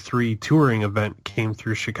D23 touring event came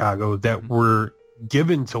through Chicago that were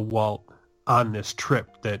given to Walt on this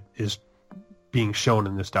trip that is being shown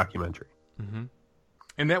in this documentary. Mm-hmm.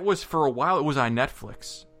 And that was, for a while, it was on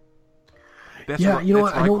Netflix. I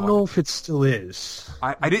don't know if it still is.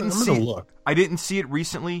 I didn't see it. Look. I didn't see it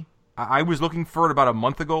recently. I was looking for it about a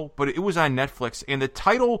month ago, but it was on Netflix, and the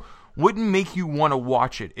title wouldn't make you want to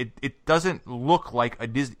watch it. It doesn't look like a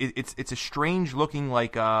Disney. It's a strange looking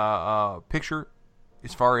like picture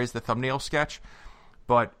as far as the thumbnail sketch,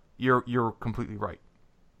 but you're completely right.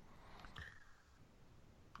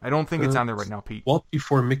 I don't think it's on there right now, Pete. Walt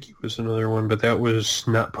Before Mickey was another one, but that was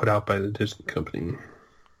not put out by the Disney company.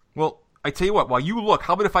 Well, I tell you what, while you look,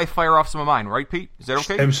 how about if I fire off some of mine, right, Pete? Is that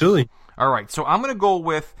okay? Absolutely. All right, so I'm going to go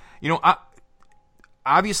with,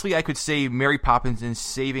 obviously I could say Mary Poppins and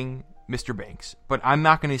Saving Mr. Banks, but I'm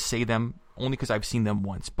not going to say them only because I've seen them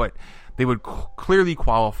once, but they would clearly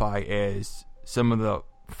qualify as some of the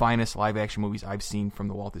finest live-action movies I've seen from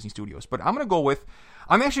the Walt Disney Studios. But I'm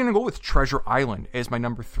actually going to go with Treasure Island as my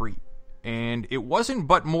number 3. And it wasn't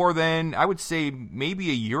but more than, I would say, maybe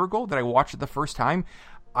a year ago that I watched it the first time.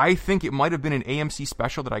 I think it might have been an AMC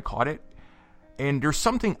special that I caught it. And there's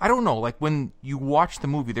something, I don't know, like when you watch the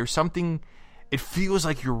movie, there's something, it feels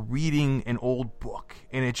like you're reading an old book.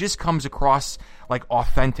 And it just comes across like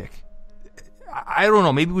authentic. I don't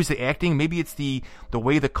know, maybe it was the acting, maybe it's the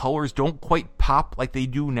way the colors don't quite pop like they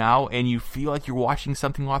do now, and you feel like you're watching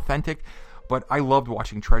something authentic. But I loved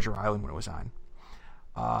watching Treasure Island when it was on.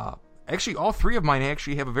 Actually, all 3 of mine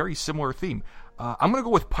actually have a very similar theme. I'm going to go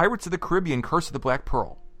with Pirates of the Caribbean, Curse of the Black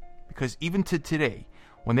Pearl. Because even to today,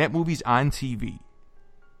 when that movie's on TV,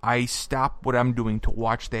 I stop what I'm doing to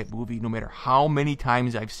watch that movie no matter how many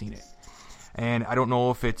times I've seen it. And I don't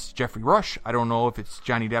know if it's Jeffrey Rush. I don't know if it's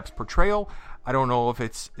Johnny Depp's portrayal. I don't know if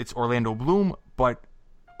it's Orlando Bloom. But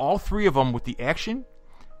all 3 of them with the action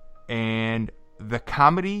and the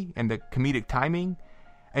comedy and the comedic timing,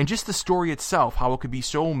 And just the story itself, how it could be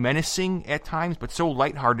so menacing at times, but so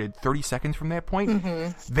lighthearted 30 seconds from that point,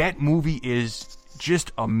 that movie is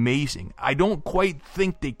just amazing. I don't quite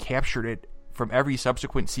think they captured it from every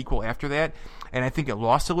subsequent sequel after that, and I think it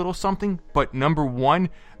lost a little something, but number one,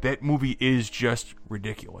 that movie is just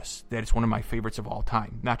ridiculous. That is one of my favorites of all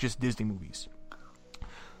time, not just Disney movies.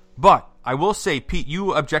 But I will say, Pete,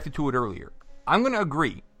 you objected to it earlier. I'm going to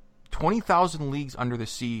agree. 20,000 Leagues Under the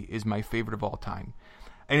Sea is my favorite of all time.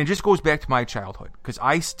 And it just goes back to my childhood, because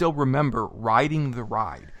I still remember riding the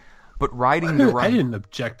ride. But riding the ride... I didn't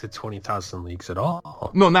object to 20,000 Leagues at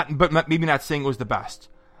all. No, maybe not saying it was the best.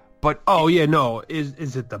 But oh, yeah, no.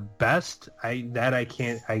 Is it the best? I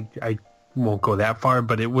won't go that far,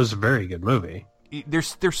 but it was a very good movie.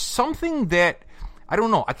 There's something that... I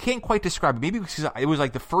don't know. I can't quite describe it. Maybe because it was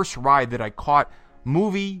like the first ride that I caught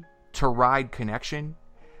movie to ride connection.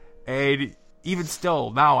 And... even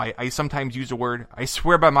still, now I sometimes use the word, I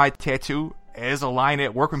swear by my tattoo, as a line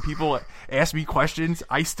at work when people ask me questions,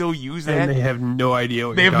 I still use that. And they have no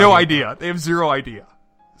idea They have no idea. They have zero idea.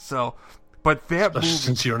 So, but that movie...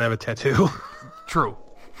 Since you don't have a tattoo. True.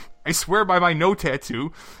 I swear by my no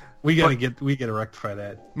tattoo. We gotta rectify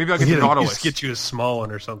that. Maybe I'll get the Nautilus. Just get you a small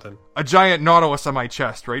one or something. A giant Nautilus on my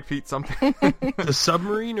chest, right, Pete? Something. The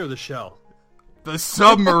submarine or the shell? The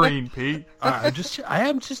submarine, Pete. I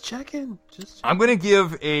am just checking. I'm gonna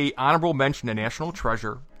give a honorable mention to National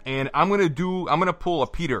Treasure, and I'm gonna pull a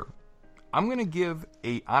Peter. I'm gonna give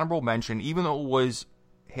a honorable mention, even though it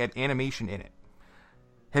had animation in it.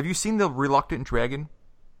 Have you seen The Reluctant Dragon,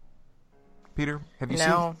 Peter? Have you seen?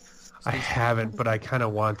 No. I haven't, but I kind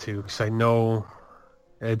of want to, because I know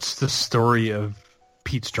it's the story of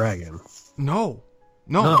Pete's dragon. No.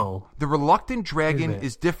 The Reluctant Dragon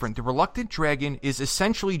is different. The Reluctant Dragon is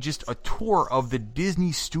essentially just a tour of the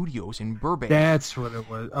Disney studios in Burbank. That's what it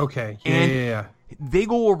was. Okay. Yeah. They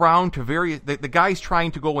go around to various... The guy's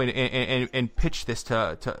trying to go in and pitch this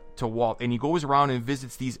to Walt, and he goes around and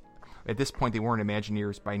visits these... At this point, they weren't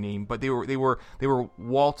Imagineers by name, but they were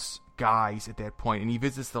Walt's guys at that point, and he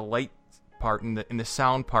visits the light part and the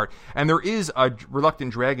sound part. And there is a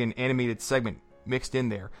Reluctant Dragon animated segment mixed in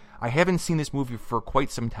there. I haven't seen this movie for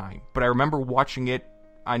quite some time, but I remember watching it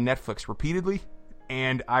on Netflix repeatedly,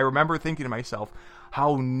 and I remember thinking to myself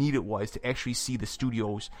how neat it was to actually see the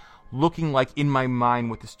studios looking like, in my mind,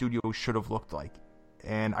 what the studios should have looked like.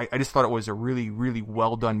 And I just thought it was a really, really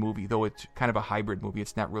well done movie, though it's kind of a hybrid movie.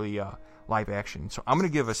 It's not really live action. So I'm going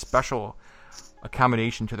to give a special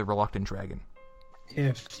accommodation to The Reluctant Dragon.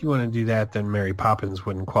 If you want to do that, then Mary Poppins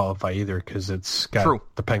wouldn't qualify either, because it's got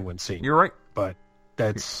the penguin scene. You're right. But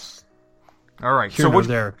that's all right. Here nor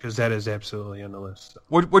there, because that is absolutely on the list.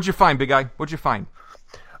 What'd you find, Big Guy? What'd you find?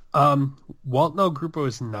 Walt No Grupo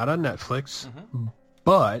is not on Netflix,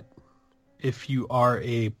 but if you are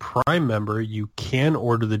a Prime member, you can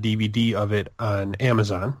order the DVD of it on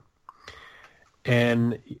Amazon.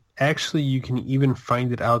 And actually, you can even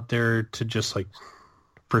find it out there to just like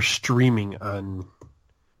for streaming on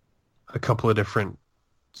a couple of different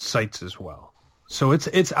sites as well. So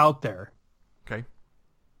it's out there. Okay.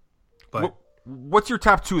 But what's your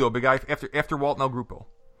top two though, Big Guy? After Walt No Grupo.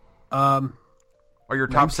 Or your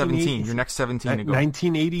top 17, your next 17 to go.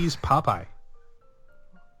 1980s Popeye.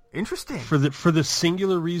 Interesting. For the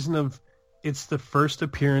singular reason of it's the first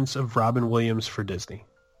appearance of Robin Williams for Disney.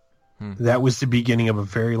 That was the beginning of a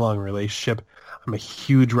very long relationship. I'm a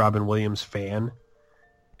huge Robin Williams fan,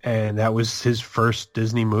 and that was his first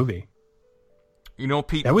Disney movie. You know,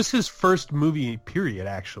 Pete, that was his first movie, period,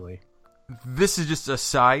 actually. This is just a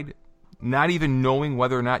side, not even knowing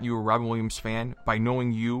whether or not you were a Robin Williams fan. By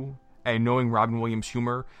knowing you and knowing Robin Williams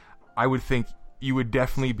humor, I would think you would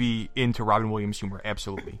definitely be into Robin Williams humor.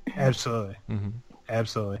 Absolutely. Absolutely.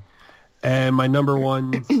 Absolutely. And my number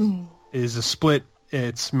one is a split.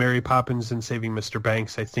 It's Mary Poppins and Saving Mr.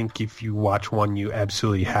 Banks. I think if you watch one, you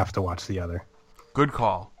absolutely have to watch the other. Good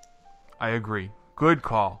call. I agree. Good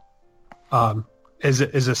call. As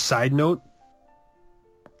a side note,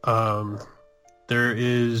 there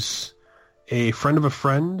is a friend of a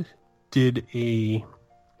friend did a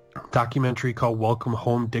documentary called Welcome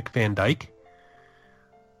Home, Dick Van Dyke.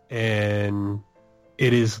 And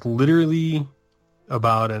it is literally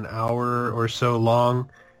about an hour or so long,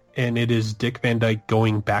 and it is Dick Van Dyke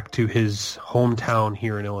going back to his hometown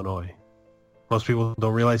here in Illinois. Most people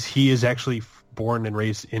don't realize he is actually born and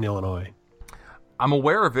raised in Illinois. I'm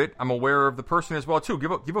aware of it. I'm aware of the person as well, too.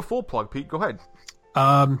 Give a full plug, Pete. Go ahead.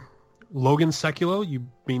 Logan Sekulow, you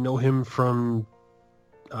may know him from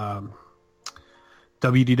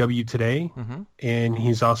WDW Today, and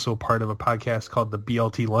he's also part of a podcast called the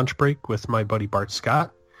BLT Lunch Break with my buddy Bart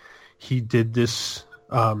Scott. He did this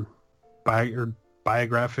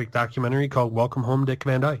biographic documentary called Welcome Home, Dick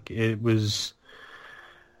Van Dyke. It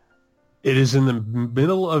is in the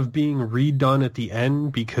middle of being redone at the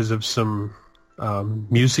end because of some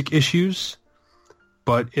music issues,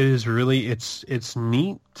 but it is really it's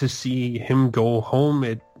neat to see him go home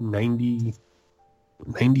at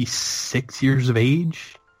 96 years of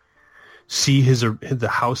age, see the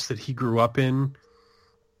house that he grew up in.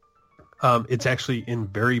 It's actually in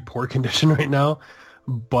very poor condition right now,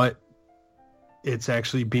 but it's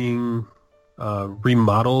actually being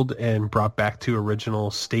remodeled and brought back to original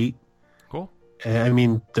state. Cool. And, I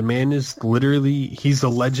mean, the man is literally, he's a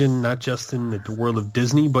legend, not just in the world of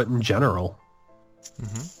Disney, but in general.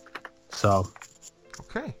 Mm-hmm. So.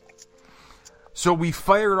 Okay. So we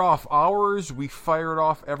fired off ours. We fired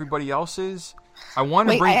off everybody else's. I want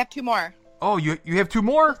to bring... I have two more. Oh, you have two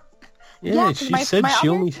more? Yeah, she said she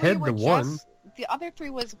only had the one. The other three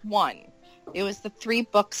was one. It was the 3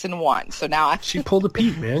 books in one. So now she pulled a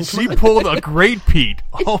Pete, man. She pulled a great Pete.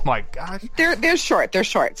 Oh my gosh. They're short. They're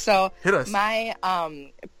short. So hit us. My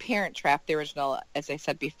Parent Trap, the original, as I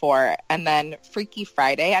said before, and then Freaky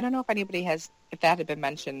Friday. I don't know if that had been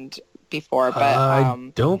mentioned before, but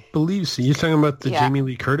I don't believe so. You're talking about the Jamie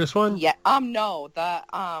Lee Curtis one? Yeah. No, the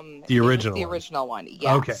original. The original one.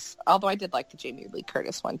 Yes. Okay. Although I did like the Jamie Lee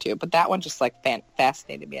Curtis one too, but that one just like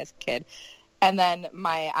fascinated me as a kid. And then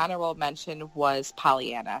my honorable mention was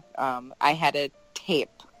Pollyanna. I had a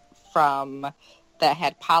tape that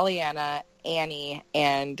had Pollyanna, Annie,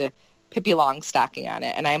 and Pippi Longstocking on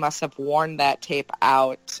it, and I must have worn that tape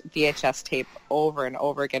out, VHS tape, over and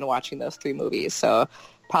over again watching those 3 movies. So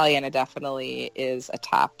Pollyanna definitely is a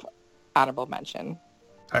top honorable mention.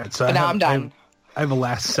 All right, so now I'm done. I have a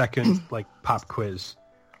last second pop quiz.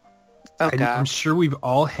 Okay. I'm sure we've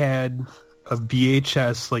all had a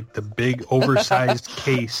VHS, like the big oversized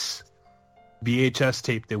case VHS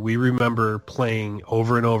tape that we remember playing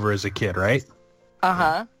over and over as a kid, right?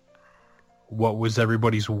 Uh-huh. What was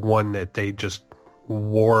everybody's one that they just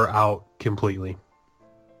wore out completely?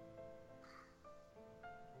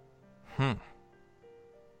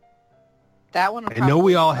 That one. I know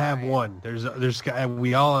we all have one.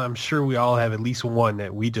 I'm sure we all have at least one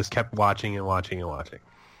that we just kept watching and watching and watching.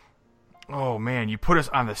 Oh man, you put us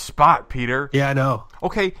on the spot, Peter. Yeah, I know.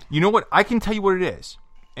 Okay, you know what? I can tell you what it is.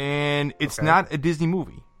 And it's not a Disney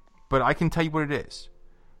movie, but I can tell you what it is.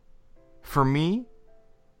 For me,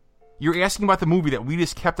 you're asking about the movie that we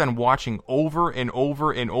just kept on watching over and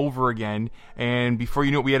over and over again, and before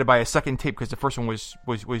you knew it, we had to buy a second tape because the first one was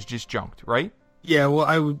just junked, right? Yeah,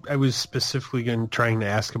 well, I was specifically trying to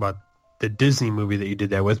ask about the Disney movie that you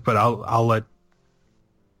did that with, but I'll let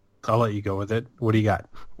you go with it. What do you got?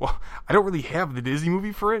 Well, I don't really have the Disney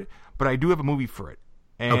movie for it, but I do have a movie for it.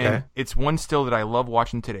 And it's one still that I love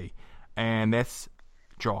watching today, and that's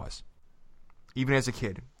Jaws. Even as a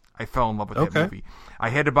kid, I fell in love with that movie. I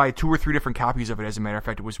had to buy 2 or 3 different copies of it. As a matter of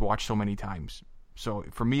fact, it was watched so many times. So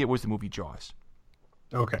for me, it was the movie Jaws.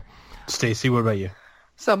 Okay. Stacey, what about you?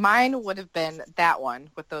 So mine would have been that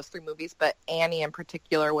one with those 3 movies, but Annie in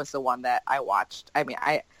particular was the one that I watched. I mean,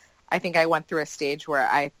 I think I went through a stage where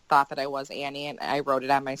I thought that I was Annie, and I wrote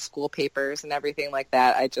it on my school papers and everything like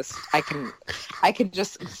that. I can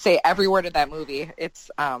just say every word of that movie.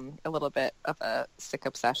 It's a little bit of a sick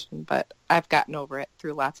obsession, but I've gotten over it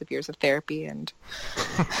through lots of years of therapy. And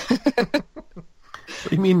what do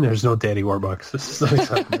you mean there's no Daddy Warbucks? This is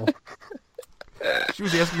unacceptable. She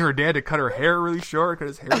was asking her dad to cut her hair really short, cut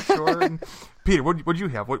his hair short. And... Peter, what did you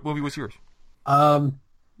have? What movie was yours?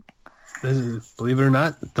 Believe it or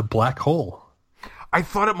not, The Black Hole. I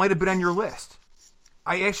thought it might have been on your list.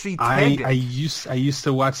 I actually tagged it. I used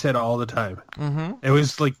to watch that all the time. Mm-hmm. It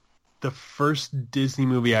was like the first Disney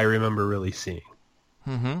movie I remember really seeing.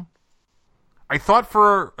 Mm-hmm. I thought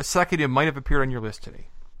for a second it might have appeared on your list today.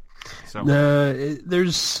 So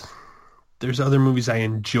there's other movies I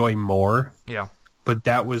enjoy more. Yeah. But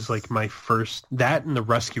that was like my first. That and The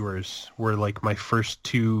Rescuers were like my first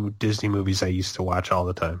 2 Disney movies I used to watch all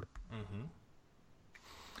the time. Mm-hmm.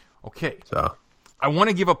 Okay. So I want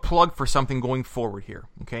to give a plug for something going forward here.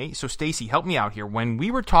 Okay. So Stacey, help me out here. When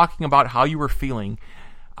we were talking about how you were feeling,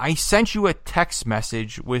 I sent you a text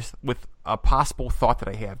message with a possible thought that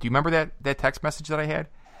I have. Do you remember that text message that I had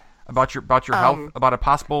about your health, about a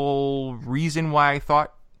possible reason why I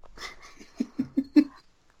thought?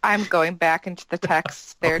 I'm going back into the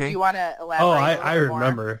text there. Okay. Do you want to elaborate? Oh, I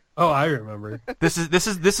remember. More? Oh, I remember. This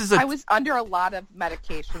is. I was under a lot of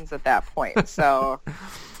medications at that point, so.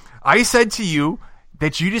 I said to you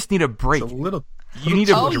that you just need a break. It's a little. You need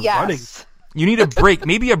a running. You need a break,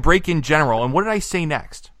 maybe a break in general. And what did I say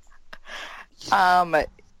next?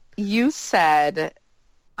 You said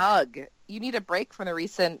hug. You need a break from the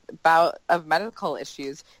recent bout of medical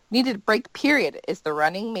issues. You need a break, period. Is the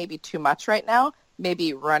running maybe too much right now?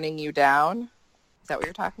 Maybe running you down? Is that what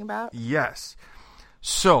you're talking about? Yes.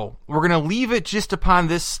 So we're going to leave it just upon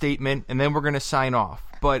this statement, and then we're going to sign off.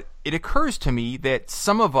 But it occurs to me that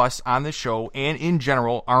some of us on the show and in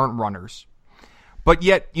general aren't runners. But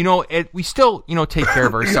yet, we still, take care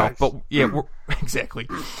of ourselves. But yeah, exactly.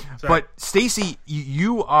 Sorry. But Stacey,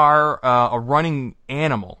 you are a running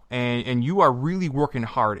animal, and you are really working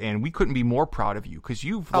hard, and we couldn't be more proud of you because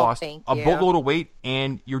you've lost a boatload of weight,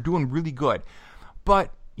 and you're doing really good.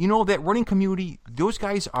 But that running community, those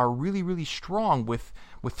guys are really, really strong with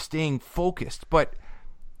staying focused. But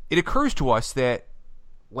it occurs to us that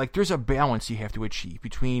there's a balance you have to achieve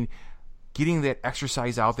between getting that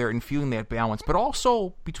exercise out there and feeling that balance, but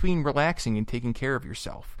also between relaxing and taking care of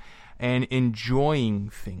yourself and enjoying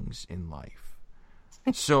things in life.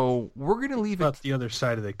 So we're going to leave it the other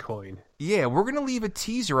side of the coin. Yeah, we're going to leave a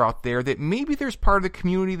teaser out there that maybe there's part of the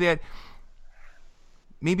community that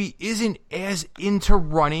maybe isn't as into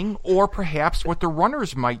running, or perhaps what the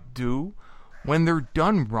runners might do when they're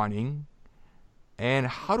done running, and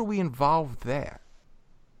how do we involve that?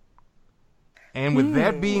 And with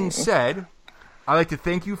that being said, I'd like to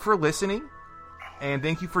thank you for listening, and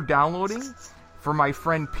thank you for downloading. For my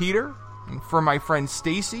friend Peter, and for my friend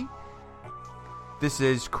Stacey, this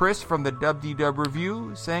is Chris from the WDW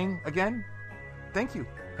Review saying, again, thank you.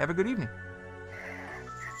 Have a good evening.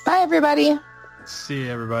 Bye, everybody. See you,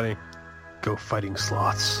 everybody. Go fighting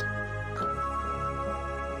sloths.